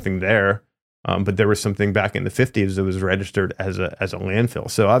 There was nothing there. But there was something back in the 50s that was registered as a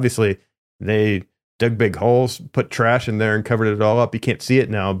landfill. So obviously, they dug big holes, put trash in there, and covered it all up. You can't see it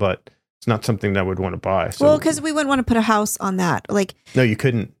now, but it's not something that I would want to buy. So, well, because we wouldn't want to put a house on that. No, you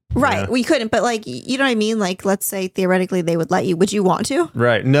couldn't. Right. Yeah. We couldn't. But you know what I mean? Let's say theoretically they would let you. Would you want to?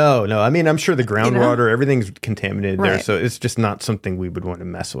 Right. No. I mean, I'm sure the groundwater, everything's contaminated there. Right. So it's just not something we would want to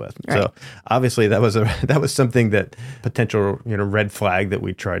mess with. Right. So obviously that was something that potential, red flag that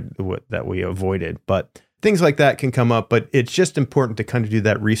we avoided. But things like that can come up. But it's just important to kind of do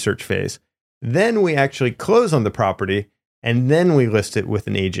that research phase. Then we actually close on the property and then we list it with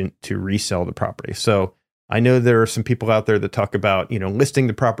an agent to resell the property. So I know there are some people out there that talk about, listing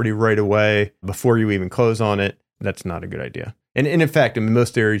the property right away before you even close on it. That's not a good idea. And in fact, in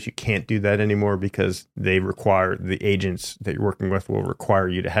most areas, you can't do that anymore because they require the agents that you're working with will require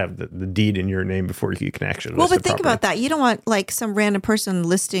you to have the deed in your name before you can actually list the property. Think about that. You don't want some random person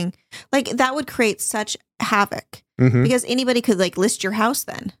listing, that would create such havoc because anybody could like list your house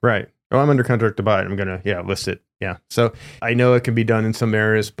then. Right. Oh, I'm under contract to buy it. I'm going to, list it. Yeah. So I know it can be done in some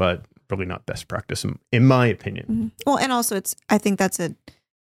areas, but probably not best practice in my opinion. Well, and also I think that's a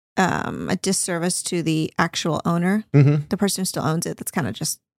disservice to the actual owner, the person who still owns it. That's kind of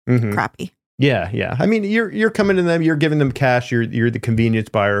just crappy. Yeah. Yeah. I mean, you're coming to them, you're giving them cash. You're the convenience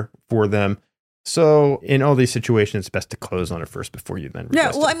buyer for them. So in all these situations, it's best to close on it first before you then.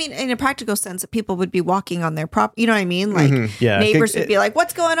 Yeah, well, I mean, in a practical sense, people would be walking on their property. You know what I mean? Like neighbors would be like,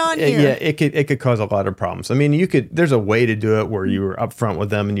 "What's going on here?" Yeah, it could cause a lot of problems. I mean, there's a way to do it where you were upfront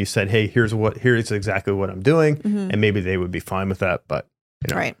with them and you said, "Hey, here's exactly what I'm doing," and maybe they would be fine with that. But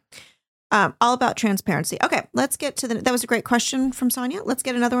right, all about transparency. Okay, let's get to that was a great question from Sonia. Let's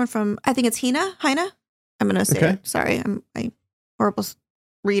get another one from I think it's Heina. I'm going to say it. Sorry, I'm a horrible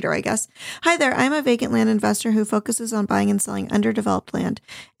reader, I guess. Hi there. I'm a vacant land investor who focuses on buying and selling underdeveloped land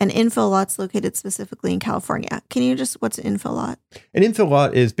and infill lots located specifically in California. Can you what's an infill lot? An infill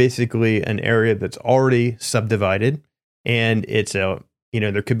lot is basically an area that's already subdivided, and it's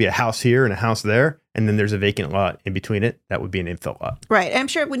there could be a house here and a house there, and then there's a vacant lot in between it. That would be an infill lot. Right. I'm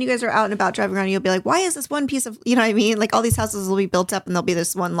sure when you guys are out and about driving around, you'll be like, why is this one piece of, you know what I mean? Like all these houses will be built up and there'll be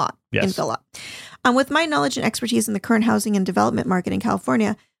this one lot, infill lot. With my knowledge and expertise in the current housing and development market in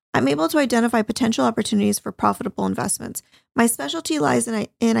California, I'm able to identify potential opportunities for profitable investments. My specialty lies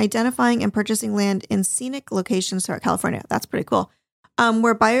in identifying and purchasing land in scenic locations throughout California. That's pretty cool.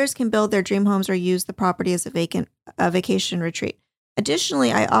 Where buyers can build their dream homes or use the property as a vacation retreat.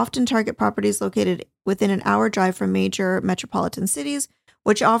 Additionally, I often target properties located within an hour drive from major metropolitan cities,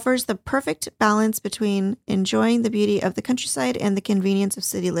 which offers the perfect balance between enjoying the beauty of the countryside and the convenience of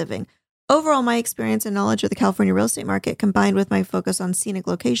city living. Overall, my experience and knowledge of the California real estate market, combined with my focus on scenic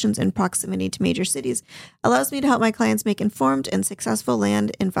locations and proximity to major cities, allows me to help my clients make informed and successful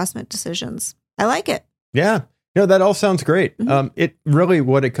land investment decisions. I like it. Yeah. That all sounds great. It really,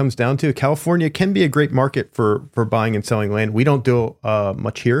 what it comes down to, California can be a great market for buying and selling land. We don't do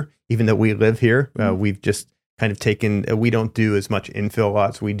much here, even though we live here. We've just kind of we don't do as much infill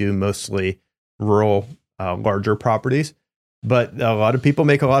lots. We do mostly rural, larger properties. But a lot of people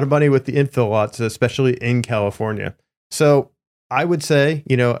make a lot of money with the infill lots, especially in California. So I would say,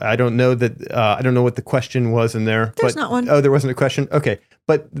 I don't know what the question was in there. There's not one. Oh, there wasn't a question? Okay.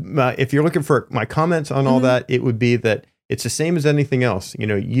 But if you're looking for my comments on all that, it would be that it's the same as anything else.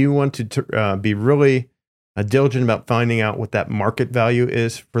 You want to be really diligent about finding out what that market value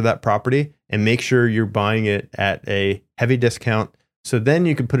is for that property and make sure you're buying it at a heavy discount. So then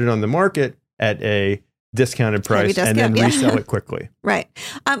you can put it on the market at a discounted price and then resell it quickly. Right.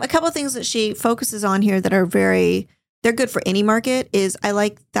 A couple of things that she focuses on here that are they're good for any market is I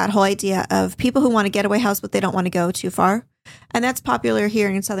like that whole idea of people who want a getaway house, but they don't want to go too far. And that's popular here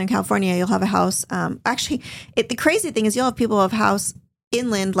in Southern California. You'll have a house. The crazy thing is you'll have people who have a house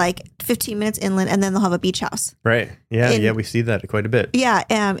inland, like 15 minutes inland, and then they'll have a beach house. Right. Yeah. We see that quite a bit. Yeah.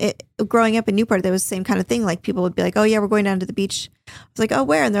 Growing up in Newport, there was the same kind of thing. Like people would be like, oh yeah, we're going down to the beach. I was like, oh,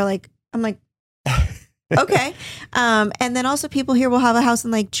 where? And they're like, I'm like, okay. And then also people here will have a house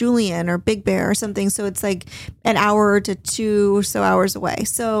in like Julian or Big Bear or something. So it's like an hour to 2 or so hours away.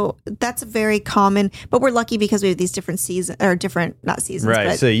 So that's very common, but we're lucky because we have these different seasons or not seasons. Right.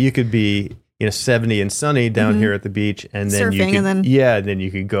 But, so you could be 70 and sunny down here at the beach, and then then you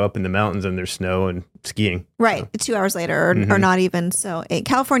could go up in the mountains and there's snow and skiing. Right. So. 2 hours later or not even. So in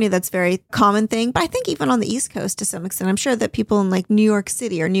California, that's a very common thing. But I think even on the East Coast to some extent, I'm sure that people in like New York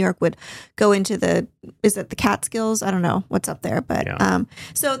City or New York would go into the Catskills? I don't know what's up there. But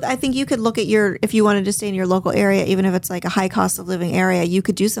so I think you could look at if you wanted to stay in your local area, even if it's like a high cost of living area, you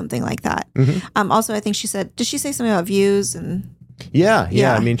could do something like that. Also, I think did she say something about views and... Yeah.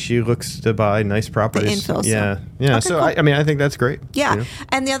 I mean, she looks to buy nice properties. The infill. Yeah. Okay, so cool. I think that's great. Yeah.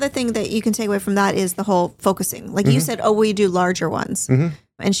 And the other thing that you can take away from that is the whole focusing. Like you said, we do larger ones.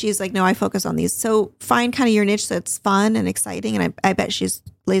 And she's like, no, I focus on these. So find kind of your niche that's fun and exciting. And I bet she's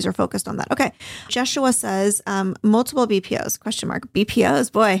laser focused on that. Okay. Joshua says, multiple BPOs, ?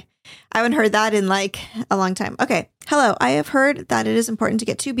 BPOs, boy. I haven't heard that in like a long time. Okay. Hello. I have heard that it is important to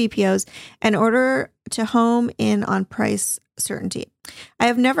get 2 BPOs in order to home in on price certainty. I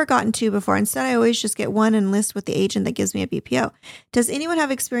have never gotten 2 before. Instead, I always just get one and list with the agent that gives me a BPO. Does anyone have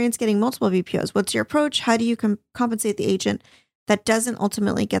experience getting multiple BPOs? What's your approach? How do you compensate the agent that doesn't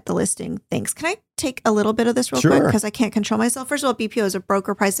ultimately get the listing? Thanks. Can I take a little bit of this real quick? Because I can't control myself. First of all, BPO is a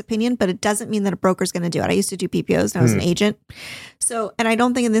broker price opinion, but it doesn't mean that a broker is going to do it. I used to do BPOs and I was an agent. So, and I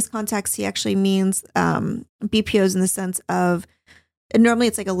don't think in this context, he actually means BPOs in the sense of normally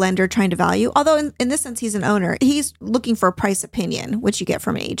it's like a lender trying to value. Although in this sense, he's an owner. He's looking for a price opinion, which you get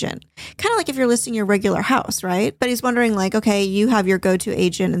from an agent. Kind of like if you're listing your regular house, right? But he's wondering like, okay, you have your go-to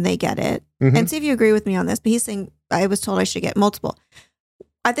agent and they get it. And see if you agree with me on this. But he's saying, I was told I should get multiple.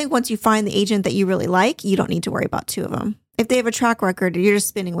 I think once you find the agent that you really like, you don't need to worry about two of them. If they have a track record, you're just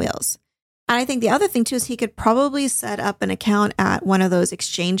spinning wheels. And I think the other thing too is he could probably set up an account at one of those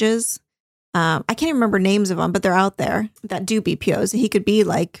exchanges. I can't even remember names of them, but they're out there that do BPOs. He could be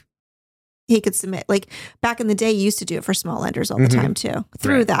like, he could submit, like back in the day, you used to do it for small lenders all the time too,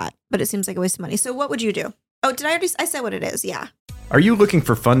 through that. But it seems like a waste of money. So what would you do? Oh, I said what it is. Yeah. Are you looking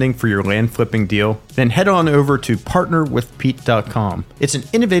for funding for your land flipping deal? Then head on over to partnerwithpete.com. It's an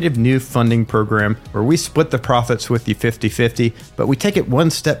innovative new funding program where we split the profits with you 50-50, but we take it one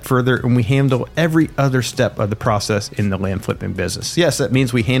step further and we handle every other step of the process in the land flipping business. Yes, that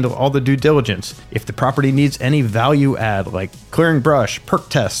means we handle all the due diligence. If the property needs any value add like clearing brush, perk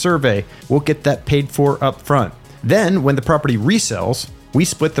test, survey, we'll get that paid for up front. Then when the property resells, we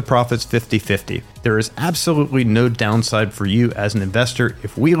split the profits 50-50. There is absolutely no downside for you as an investor.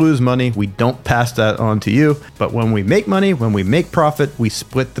 If we lose money, we don't pass that on to you. But when we make money, when we make profit, we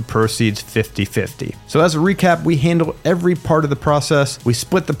split the proceeds 50-50. So as a recap, we handle every part of the process. We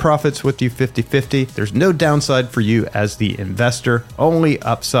split the profits with you 50-50. There's no downside for you as the investor, only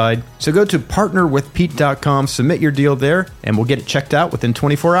upside. So go to partnerwithpete.com, submit your deal there, and we'll get it checked out within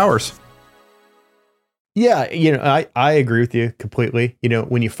 24 hours. Yeah, I agree with you completely.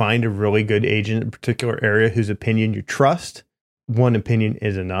 When you find a really good agent in a particular area whose opinion you trust, one opinion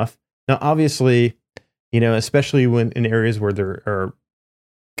is enough. Now, obviously, especially when in areas where there are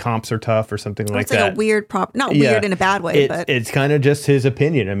comps are tough or something like that. It's like a weird weird in a bad way, but it's kind of just his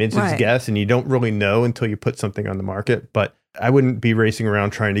opinion. I mean, it's his guess, and you don't really know until you put something on the market. But I wouldn't be racing around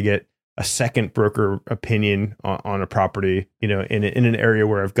trying to get a second broker opinion on a property, in an area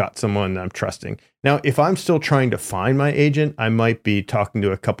where I've got someone I'm trusting. Now, if I'm still trying to find my agent, I might be talking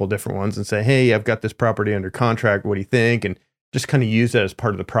to a couple different ones and say, hey, I've got this property under contract. What do you think? And just kind of use that as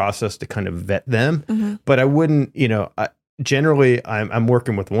part of the process to kind of vet them. But I wouldn't, generally I'm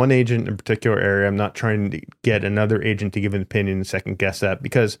working with one agent in a particular area. I'm not trying to get another agent to give an opinion and second guess that,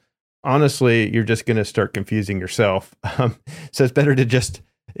 because honestly, you're just going to start confusing yourself. So it's better to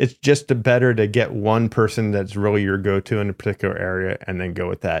it's just better to get one person that's really your go-to in a particular area and then go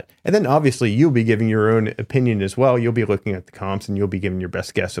with that. And then obviously you'll be giving your own opinion as well. You'll be looking at the comps and you'll be giving your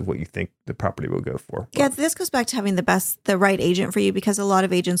best guess of what you think the property will go for. Yeah, this goes back to having the right agent for you, because a lot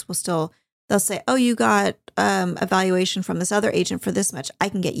of agents they'll say, oh, you got a valuation from this other agent for this much. I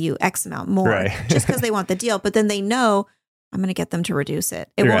can get you X amount more just because they want the deal. But then they know I'm going to get them to reduce it.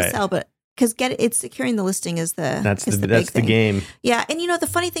 It won't sell, but because it's securing the listing is that's the game. Yeah. And the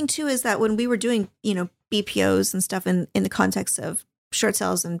funny thing too is that when we were doing, BPOs and stuff in the context of short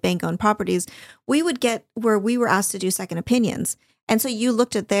sales and bank owned properties, we would get where we were asked to do second opinions. And so you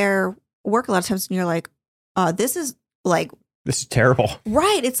looked at their work a lot of times and you're like, this is terrible.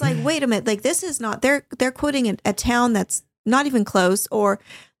 Right. It's like, wait a minute, like this is not, they're quoting a town that's not even close, or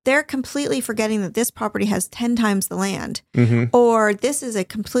they're completely forgetting that this property has 10 times the land, or this is a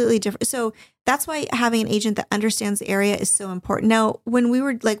completely different. So that's why having an agent that understands the area is so important. Now, when we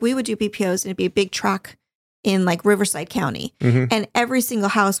would do BPOs, and it'd be a big tract in like Riverside County, and every single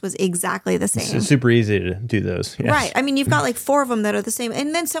house was exactly the same. It's super easy to do those. Yes. Right. I mean, you've got like 4 of them that are the same.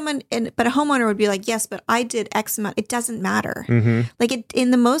 And then but a homeowner would be like, yes, but I did X amount. It doesn't matter. Like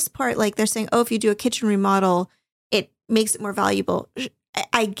in the most part, like they're saying, oh, if you do a kitchen remodel, it makes it more valuable.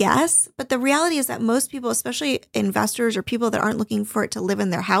 I guess. But the reality is that most people, especially investors or people that aren't looking for it to live in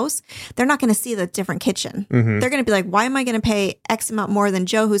their house, they're not going to see the different kitchen. They're going to be like, why am I going to pay X amount more than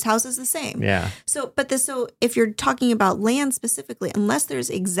Joe, whose house is the same? Yeah. So if you're talking about land specifically, unless there's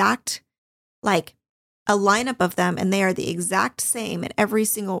exact, like a lineup of them and they are the exact same at every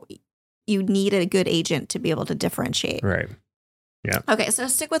single, you need a good agent to be able to differentiate. Right. Yeah. Okay. So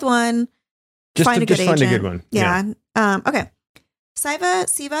stick with one. Find a good one. Yeah. Okay.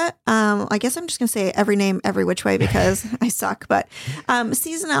 Siva, I guess I'm just going to say every name every which way because I suck, but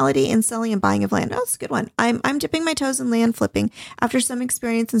seasonality in selling and buying of land. Oh, that's a good one. I'm dipping my toes in land flipping after some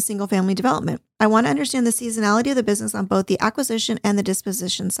experience in single family development. I want to understand the seasonality of the business on both the acquisition and the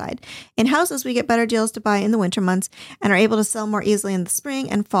disposition side. In houses, we get better deals to buy in the winter months and are able to sell more easily in the spring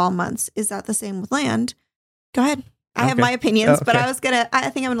and fall months. Is that the same with land? Go ahead. I have my opinions, but I think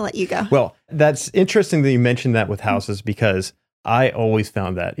I'm going to let you go. Well, that's interesting that you mentioned that with houses, because I always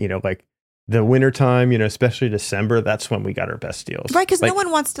found that, like the wintertime, especially December, that's when we got our best deals. Right, because no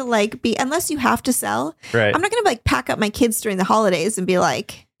one wants to be, unless you have to sell. Right. I'm not going to pack up my kids during the holidays and be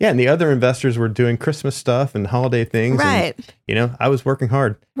like. Yeah, and the other investors were doing Christmas stuff and holiday things. Right. And, I was working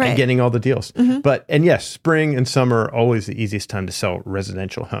hard and getting all the deals. Mm-hmm. And yes, spring and summer are always the easiest time to sell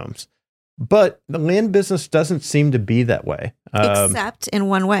residential homes. But the land business doesn't seem to be that way. Except in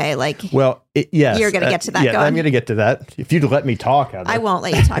one way. Yes. You're going to get to that. Yeah, I'm going to get to that. If you'd let me talk. I won't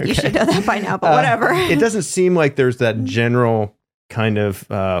let you talk. Okay. You should know that by now, but whatever. It doesn't seem like there's that general kind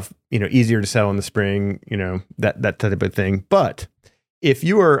of, easier to sell in the spring, that type of thing. But if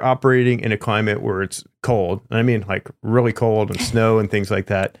you are operating in a climate where it's cold, I mean like really cold and snow and things like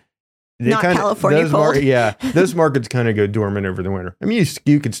that, not California cold. Those markets kind of go dormant over the winter. I mean,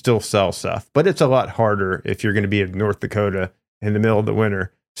 you could still sell stuff, but it's a lot harder if you're going to be in North Dakota in the middle of the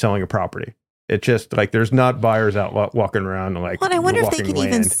winter selling a property. It's just like there's not buyers out walking around Well, I wonder if they can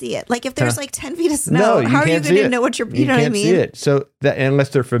even see it. Like if there's 10 feet of snow, how are you going to know what you know what I mean? You can't see it. So that unless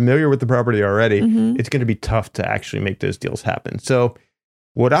they're familiar with the property already, it's going to be tough to actually make those deals happen. So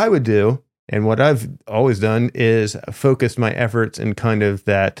what I would do, and what I've always done, is focus my efforts in kind of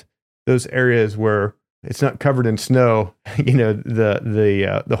those areas where it's not covered in snow,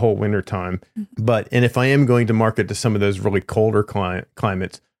 the whole winter time. And if I am going to market to some of those really colder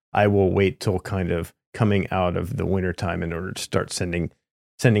climates, I will wait till kind of coming out of the winter time in order to start sending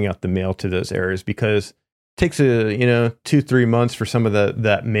out the mail to those areas, because it takes 2-3 months for some of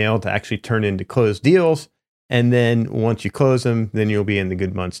that mail to actually turn into closed deals. And then once you close them, then you'll be in the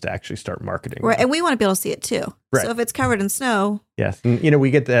good months to actually start marketing. Right. And we want to be able to see it too. Right. So if it's covered in snow. Yes. And, we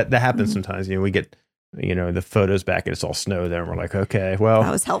get that happens sometimes. We get, the photos back and it's all snow there. And we're like, okay, well.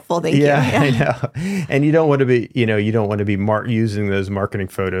 That was helpful. Thank you. Yeah, I know. And you don't want to be, using those marketing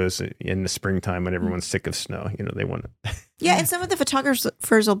photos in the springtime when everyone's sick of snow. They want to. Yeah. And some of the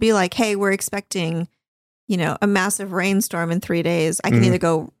photographers will be like, hey, we're expecting a massive rainstorm in 3 days. I can either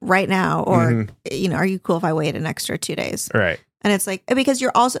go right now or, are you cool if I wait an extra 2 days? Right. And it's like, because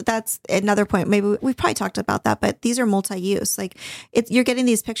that's another point. Maybe we've probably talked about that, but these are multi-use. Like you're getting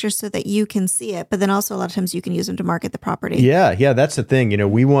these pictures so that you can see it, but then also a lot of times you can use them to market the property. Yeah. Yeah. That's the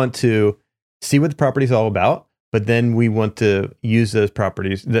thing. We want to see what the property's all about, but then we want to use those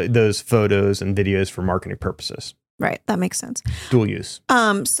properties, those photos and videos for marketing purposes. Right. That makes sense. Dual use.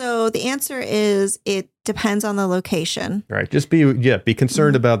 So the answer is it depends on the location. Right. Just be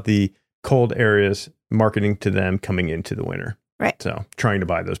concerned about the cold areas, marketing to them coming into the winter. Right. So trying to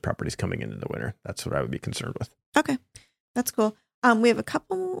buy those properties coming into the winter. That's what I would be concerned with. Okay. That's cool. We have a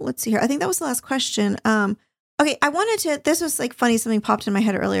couple, let's see here. I think that was the last question. Okay. This was funny. Something popped in my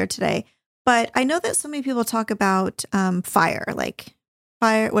head earlier today, but I know that so many people talk about FIRE,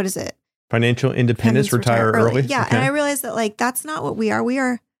 what is it? Financial independence, retire early. Yeah. Okay. And I realized that that's not what we are. We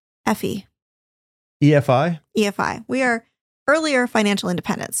are FE. EFI? EFI. We are earlier financial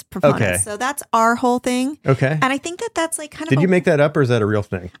independence proponents. Okay. So that's our whole thing. Okay. And I think that's kind of. Did you make that up or is that a real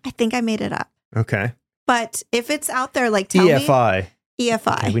thing? I think I made it up. Okay. But if it's out there, tell me. EFI.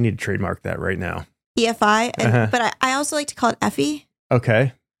 EFI. Okay, we need to trademark that right now. EFI. But I also like to call it FE.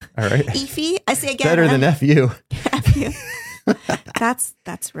 Okay. All right. EFI. I say again. Better than FU. FU.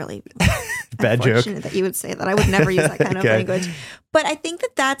 That's really bad joke that you would say that. I would never use that kind of language. But I think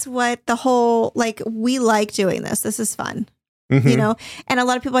that's what the whole, we like doing this. This is fun, and a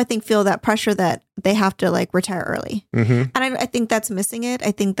lot of people I think feel that pressure that they have to retire early. And I think that's missing it.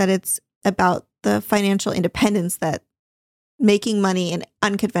 I think that it's about the financial independence that making money in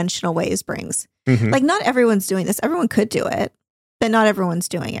unconventional ways brings. Not everyone's doing this. Everyone could do it, but not everyone's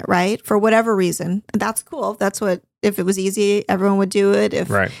doing it, right? For whatever reason. And that's cool. That's what, if it was easy, everyone would do it.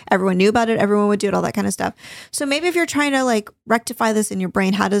 If everyone knew about it, everyone would do it, all that kind of stuff. So maybe if you're trying to rectify this in your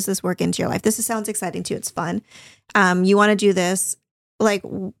brain, how does this work into your life? This sounds exciting to you. It's fun. You want to do this, but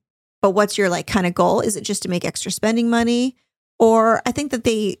what's your kind of goal? Is it just to make extra spending money? Or I think that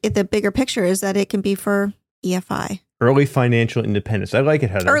the bigger picture is that it can be for EFI. Early financial independence. I like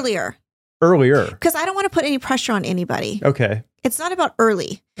it, Heather. Earlier. Because I don't want to put any pressure on anybody. Okay. It's not about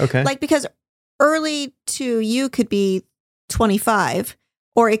early. Okay. Because early to you could be 25,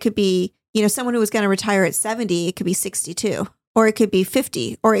 or it could be, someone who was going to retire at 70, it could be 62, or it could be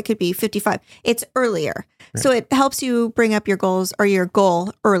 50, or it could be 55. It's earlier. Right. So it helps you bring up your goals or your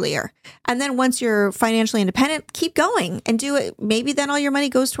goal earlier. And then once you're financially independent, keep going and do it. Maybe then all your money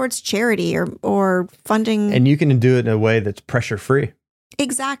goes towards charity or funding. And you can do it in a way that's pressure free.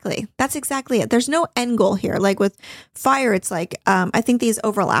 Exactly. That's exactly it. There's no end goal here. With FIRE, it's I think these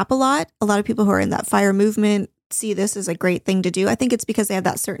overlap a lot. A lot of people who are in that FIRE movement, see this as a great thing to do. I think it's because they have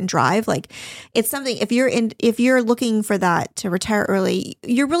that certain drive. Like it's something, if you're looking for that to retire early,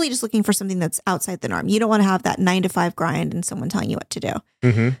 you're really just looking for something that's outside the norm. You don't want to have that 9 to 5 grind and someone telling you what to do.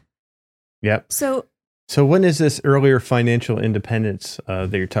 Mm-hmm. Yep. So when is this earlier financial independence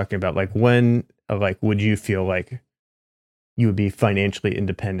that you're talking about? Like when, would you feel like you would be financially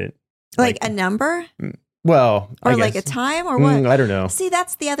independent? Like a number? Well, or I like guess. a time or what? I don't know. See,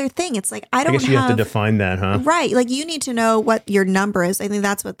 that's the other thing. It's like, I guess you have to define that, huh? Right. Like you need to know what your number is. I think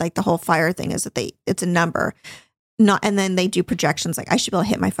that's what like the whole FIRE thing is, that it's a number. And then they do projections like I should be able to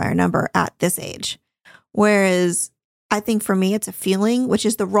hit my FIRE number at this age. Whereas I think for me, it's a feeling, which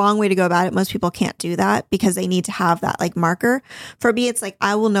is the wrong way to go about it. Most people can't do that because they need to have that like marker. For me, it's like,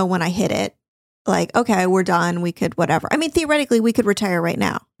 I will know when I hit it. Like, okay, we're done. We could, whatever. I mean, theoretically, we could retire right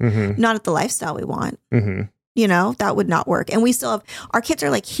now. Mm-hmm. Not at the lifestyle we want. Mm-hmm. You know, that would not work. And we still have, our kids are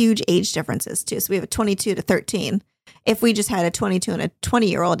like huge age differences too. So we have a 22 to 13. If we just had a 22 and a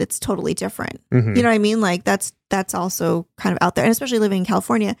 20-year-old, it's totally different. Mm-hmm. You know what I mean? Like that's also kind of out there. And especially living in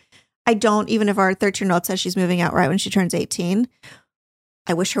California, even if our 13-year-old says she's moving out right when she turns 18,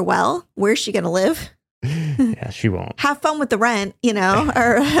 I wish her well. Where's she going to live? Yeah, she won't. Have fun with the rent, you know,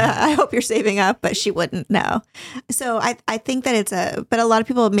 or I hope you're saving up, but she wouldn't know. So I think that but a lot of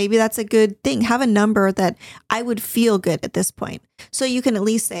people, maybe that's a good thing. Have a number that I would feel good at this point. So you can at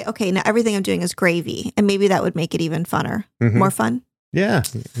least say, okay, now everything I'm doing is gravy. And maybe that would make it even funner, more fun. Yeah.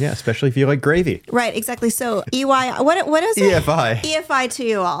 Yeah. Especially if you like gravy. Right. Exactly. So EY, what is it? EFI. EFI to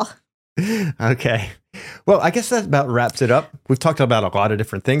you all. Okay. Well, I guess that about wraps it up. We've talked about a lot of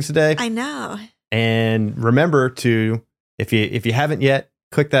different things today. I know. And remember to, if you haven't yet,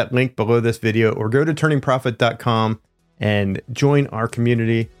 click that link below this video or go to turningprofit.com and join our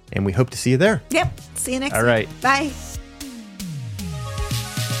community. And we hope to see you there. Yep. See you next week. All right. Bye.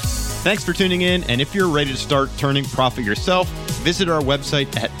 Thanks for tuning in. And if you're ready to start turning profit yourself, visit our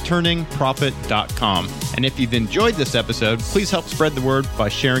website at turningprofit.com. And if you've enjoyed this episode, please help spread the word by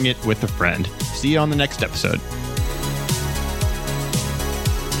sharing it with a friend. See you on the next episode.